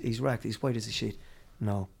 He's wrecked. He's white as a sheet.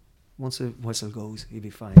 No, once the whistle goes, he'll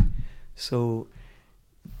be fine. So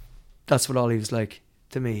that's what Ollie was like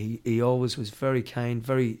to me. He always was very kind.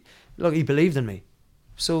 He believed in me.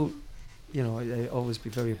 So, you know, I always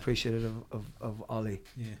be very appreciative of Ollie.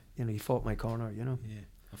 Yeah. You know, he fought my corner. You know. Yeah.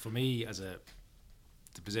 And for me,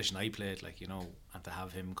 the position I played, like, you know, and to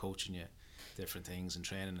have him coaching you different things and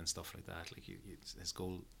training and stuff like that, like his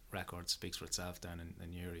goal record speaks for itself down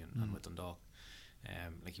in Newry and with Dundalk.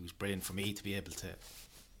 Like, he was brilliant for me to be able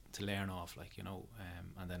to learn off, like, you know,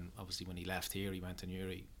 and then obviously when he left here, he went to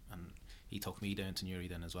Newry and he took me down to Newry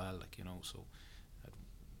then as well, like, you know, so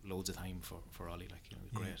loads of time for Ollie, like, you know,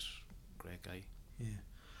 great guy. Yeah.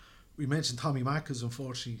 We mentioned Tommy Mack is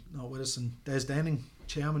unfortunately not with us, and Des Denning,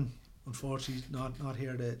 chairman, unfortunately not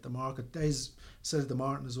here at the market. Des said at the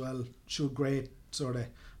Martin as well, showed great sort of,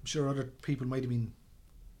 I'm sure other people might have been,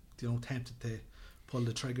 you know, tempted to pull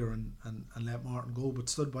the trigger and let Martin go, but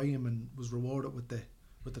stood by him and was rewarded with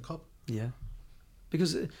the cup. Yeah,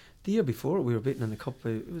 because the year before we were beaten in the cup.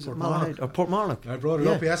 It was Portmarnock. Portmarnock. I brought it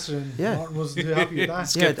up yesterday, and Martin wasn't too happy with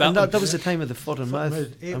that. Yeah, and that was the time of the foot and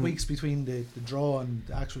mouth. 8 weeks between the draw and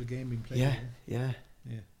the actual game being played. Yeah.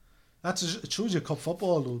 It shows you cup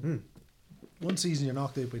football though. One season you're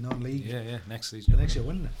knocked out by non-league. Yeah. Next season. The next year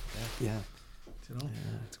winning it. Yeah. You know.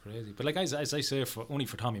 Yeah, it's crazy. But like as I say, only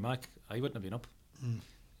for Tommy Mack, I wouldn't have been up.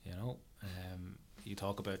 You know, you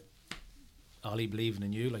talk about Ollie believing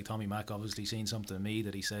in you. Like, Tommy Mack obviously seen something in me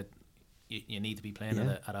that he said you need to be playing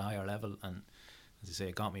at a higher level. And as I say,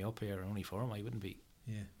 it got me up here. Only for him, I wouldn't be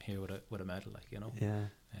here with a medal. Like, you know. Yeah.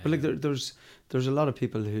 But like there's a lot of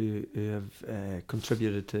people who have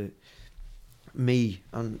contributed to me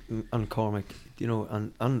and Cormac, you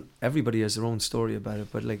know, and everybody has their own story about it,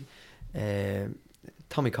 but like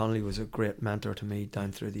Tommy Connolly was a great mentor to me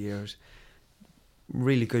down through the years,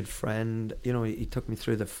 really good friend, you know. He took me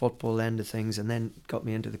through the football end of things and then got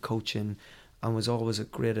me into the coaching, and was always a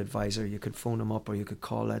great advisor. You could phone him up or you could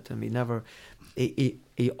call at him.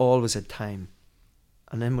 He always had time,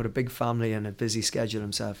 and then with a big family and a busy schedule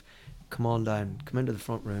himself, come into the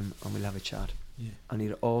front room and we'll have a chat. Yeah. And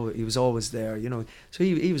he was always there, you know. So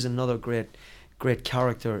he was another great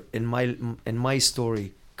character in my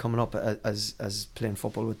story coming up as playing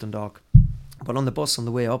football with Dundalk. But on the bus on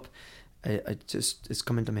the way up, it's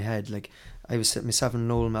come into my head. Like, I was sitting, myself and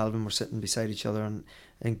Noel Melvin were sitting beside each other, and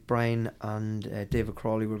I think Brian and David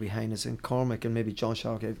Crawley were behind us, and Cormac and maybe John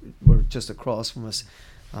Shark were just across from us,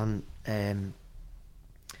 and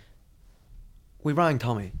we rang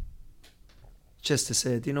Tommy just to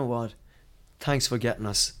say, do you know what? Thanks for getting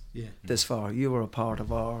us this far. You were a part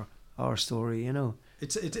of our story, you know.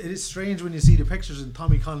 It is strange when you see the pictures and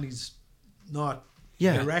Tommy Connolly's not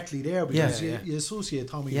directly there, because you associate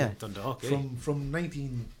Tommy with Dundalk, from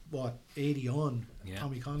 1980 on.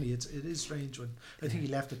 Tommy Connolly. It is strange when I think he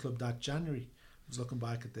left the club that January. I was looking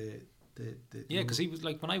back at the because he was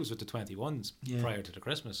like, when I was with the 21s prior to the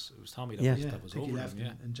Christmas, it was Tommy that was over. He left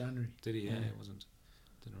in January. Did he? Yeah, it wasn't.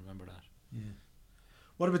 Didn't remember that. Yeah.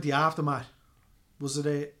 What about the aftermath? Was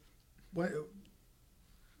it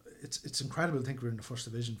it's incredible to think we're in the first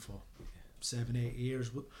division for 7-8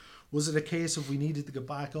 years. Was it a case of we needed to get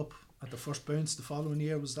back up at the first bounce the following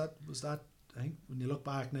year? Was that? I think when you look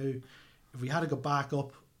back now, if we had to go back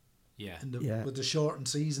up, with the shortened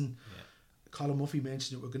season, Colin Muffy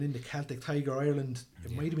mentioned it. We're going into Celtic Tiger Ireland.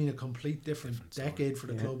 It might have been a complete different decade for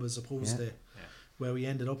the club as opposed to where we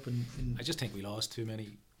ended up in. I just think we lost too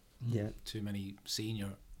many senior.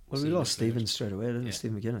 Well, we lost Stephen straight away, didn't we?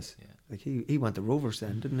 Stephen McGuinness. Yeah. Like he went to Rovers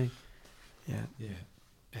then, didn't he? Yeah.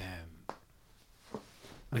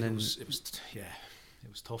 And then it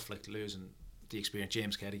was tough, like losing the experience.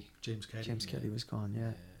 James Keddy was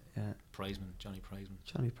gone.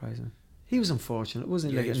 Johnny Priceman. He was unfortunate,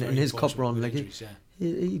 wasn't he? Like in his cup run, like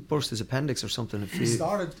he burst his appendix or something. He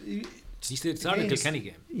started the Kilkenny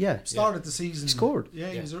game. Yeah, started the season. He scored. Yeah,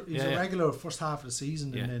 he was a regular first half of the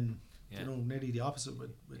season, and then nearly the opposite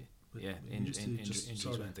with injuries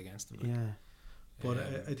went against him. But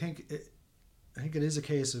I think it is a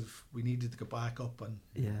case of we needed to get back up, and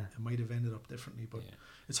it might have ended up differently. But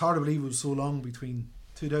it's hard to believe it was so long between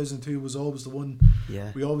 2002 was always the one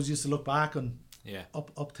we always used to look back on.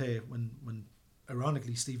 Up to when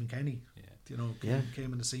ironically Stephen Kenny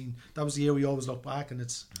came in the scene. That was the year we always look back, and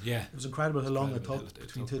it was incredible how long it took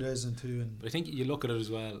between 2002 and. But I think you look at it as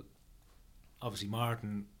well. Obviously,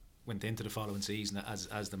 Martin went into the following season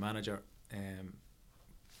as the manager.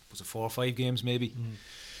 Was it 4 or 5 games maybe?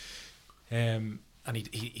 And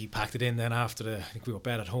he packed it in then after I think we were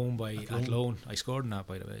bet at home by Athlone. I scored in that,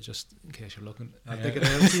 by the way, just in case you're looking. I'll dig it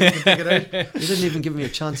out. See if you can dig it out. You didn't even give me a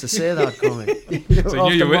chance to say that, Cormac. So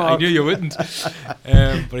I knew you wouldn't. But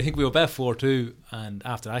I think we were bet 4-2, and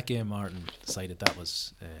after that game, Martin decided that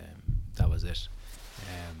was it.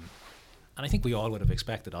 And I think we all would have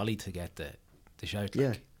expected Ollie to get the shout.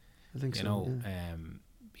 I think so.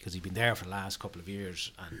 Because he'd been there for the last couple of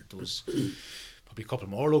years, and there was probably a couple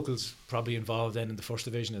more locals probably involved then in the first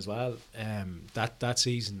division as well that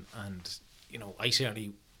season. And I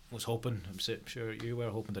certainly was hoping, I'm sure you were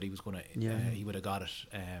hoping that he was going to he would have got it,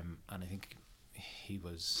 and I think he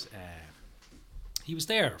was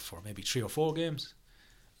there for maybe 3 or 4 games,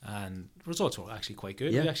 and the results were actually quite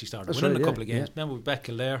good. We actually started winning a couple of games. Remember we bet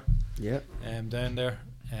Kildare down there,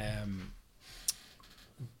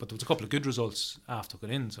 but there was a couple of good results after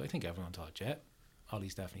going in, so I think everyone thought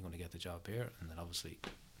Ollie's definitely going to get the job here, and then obviously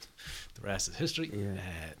the rest is history.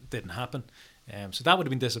 Didn't happen, so that would have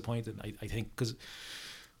been disappointing. I think, because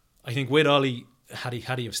I think with Ollie, had he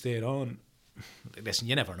have stayed on, listen,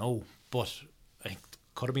 you never know, but I think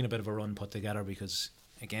could have been a bit of a run put together, because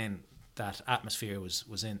again that atmosphere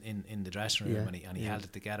was in the dressing room, and he held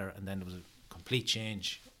it together, and then there was a complete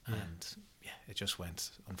change, and it just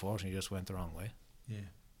went, unfortunately, the wrong way.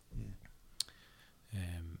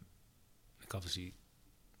 Like obviously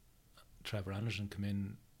Trevor Anderson came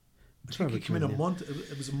in. I think he came in a month.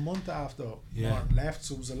 It was a month after Martin left,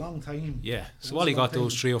 so it was a long time. Yeah, so Ollie got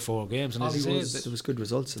those 3 or 4 games, and as I say, there was good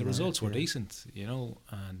results. The results were decent,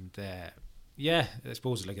 and I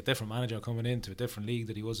suppose like a different manager coming into a different league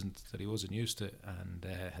that he wasn't used to, and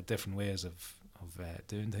had different ways of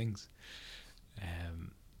doing things.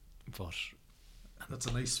 But that's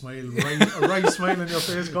a nice smile, a right smile on your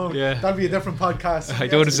face, going. Yeah, that'll be a different podcast. I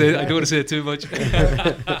don't want to say too much.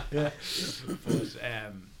 But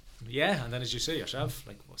and then as you say yourself,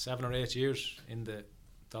 like 7 or 8 years in the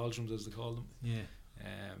doldrums, as they call them.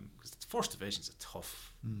 Because the first division's a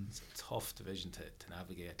tough division to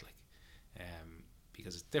navigate, like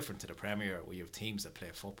because it's different to the Premier, where you have teams that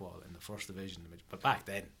play football in the first division. But back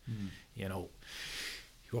then,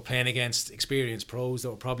 you were playing against experienced pros that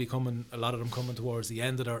were probably a lot of them coming towards the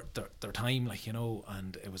end of their time, like,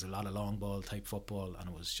 and it was a lot of long ball type football, and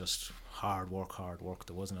it was just hard work.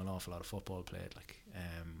 There wasn't an awful lot of football played, like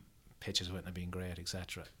pitches wouldn't have been great,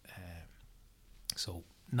 etc. So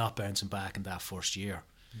not bouncing back in that first year,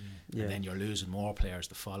 and then you're losing more players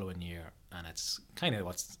the following year, and it's kind of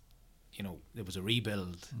it was a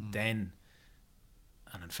rebuild then.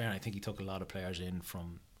 And in fairness, I think he took a lot of players in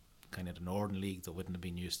from kind of the Northern League that wouldn't have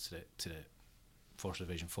been used to the first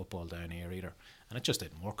division football down here either, and it just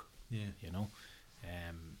didn't work.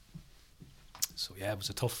 So it was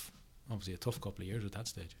obviously a tough couple of years at that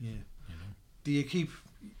stage. Do you keep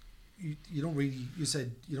you don't really, you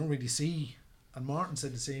said you don't really see, and Martin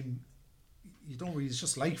said the same, you don't really, it's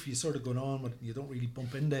just life, you sort of going on, but you don't really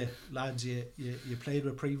bump into lads you played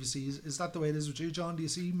with previously. Is that the way it is with you, John? Do you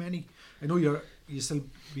see many? I know you still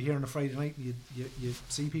be here on a Friday night and you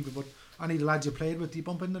see people, but any of the lads you played with, do you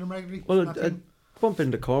bump into them regularly? Well, I'd bump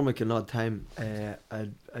into Cormac an odd time.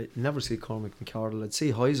 I'd never see Cormac and Cardle. I'd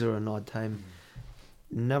see Heiser an odd time.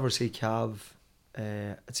 Never see Cav.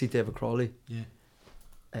 I'd see David Crawley.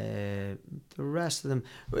 The rest of them,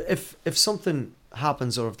 if something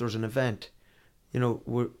happens or if there's an event, you know,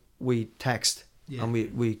 we text and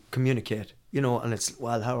we communicate, you know, and it's,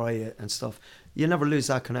 well, how are you and stuff. You never lose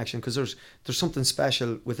that connection because there's something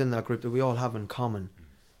special within that group that we all have in common,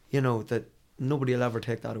 you know, that nobody will ever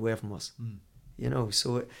take that away from us. You know,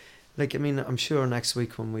 so like, I mean, I'm sure next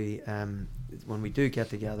week when we do get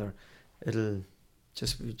together, it'll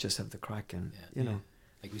just have the crack and you know,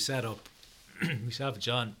 like we set up with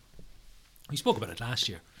John. We spoke about it last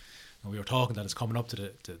year, and we were talking that it's coming up to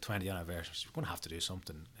the 20th anniversary. So we're going to have to do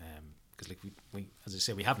something because, like we, as I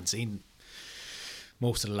say, we haven't seen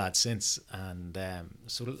most of the lads since, and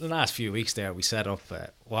so the last few weeks there, we set up a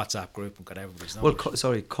WhatsApp group and got everybody's numbers. Well,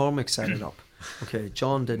 sorry, Cormac set it up. Okay,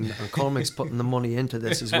 John didn't, and Cormac's putting the money into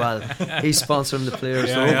this as well. He's sponsoring the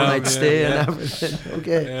players for overnight stay and everything.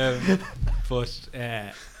 Okay, but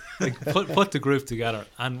like put the group together,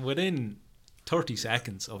 and within 30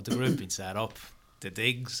 seconds of the group being set up, the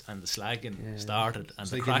digs and the slagging started, and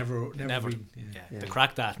the crack the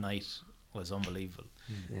crack that night was unbelievable.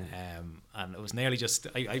 And it was nearly just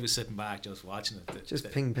I was sitting back just watching it.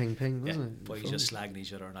 Just ping, wasn't it? Boys just slagging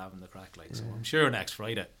each other and having the crack like. So I'm sure next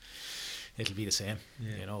Friday it'll be the same,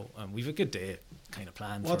 you know. And we've a good day kind of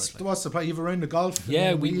planned. What's for it, what's the play? You've a round of golf. We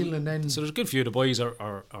and then so there's a good few of the boys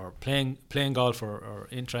are playing golf or are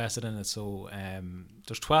interested in it. So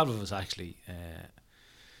there's 12 of us actually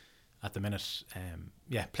at the minute.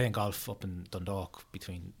 Playing golf up in Dundalk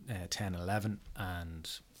between 10 and 11, and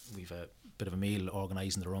we've a bit of a meal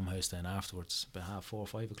organised in the Rum House then afterwards, about 4 or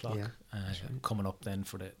 5 o'clock. Coming up then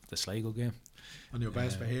for the Sligo game. On your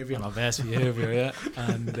best behaviour. On our best behaviour, yeah.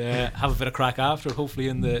 And have a bit of crack after, hopefully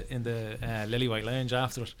in the Lily White Lounge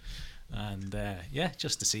after it. And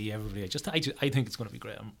just to see everybody. I think it's going to be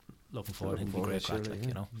great. I'm looking forward. I think it'll be great crack,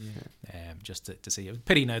 you know. Just to see it.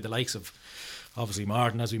 Pity now the likes of obviously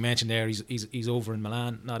Martin, as we mentioned there, he's over in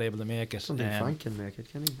Milan, not able to make it. Frank can make it,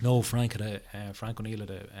 can he? No, Frank O'Neill had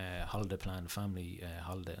a holiday plan, family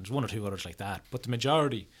holiday, and there's one or two others like that. But the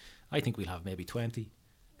majority, I think we'll have maybe 20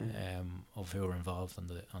 of who are involved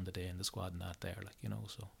on the day in the squad and that there, like, you know.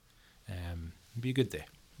 So it'll be a good day.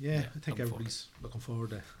 Yeah, I think everybody's looking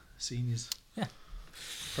forward to seeing you. Yeah.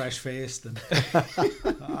 Fresh faced and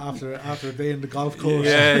after a day in the golf course.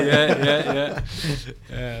 Yeah.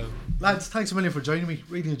 Lads, thanks a million for joining me.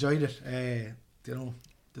 Really enjoyed it. You know,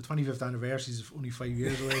 the 25th anniversary is only 5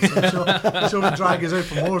 years away, so I'm sure we'll drag us out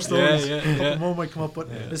for more stories. A couple more might come up, but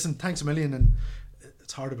listen, thanks a million. And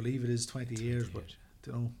it's hard to believe it is 20 years, but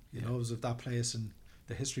you know of that place and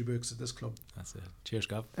the history books of this club. That's it. Cheers,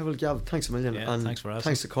 Gav. Well, Gav, thanks a million, and thanks for asking.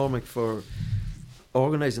 Thanks to Cormac for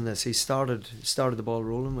organising this. He started the ball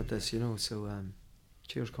rolling with this, you know. So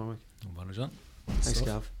cheers, Cormac. No bother, John. Thanks,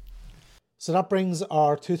 Gav. So that brings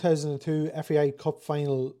our 2002 FAI Cup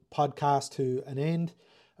Final podcast to an end.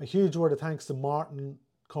 A huge word of thanks to Martin,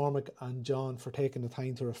 Cormac and John for taking the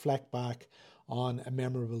time to reflect back on a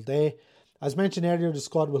memorable day. As mentioned earlier, the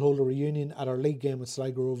squad will hold a reunion at our league game with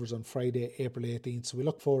Sligo Rovers on Friday, April 18th. So we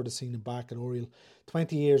look forward to seeing them back at Oriel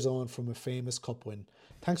 20 years on from a famous cup win.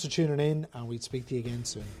 Thanks for tuning in, and we'll speak to you again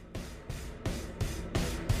soon.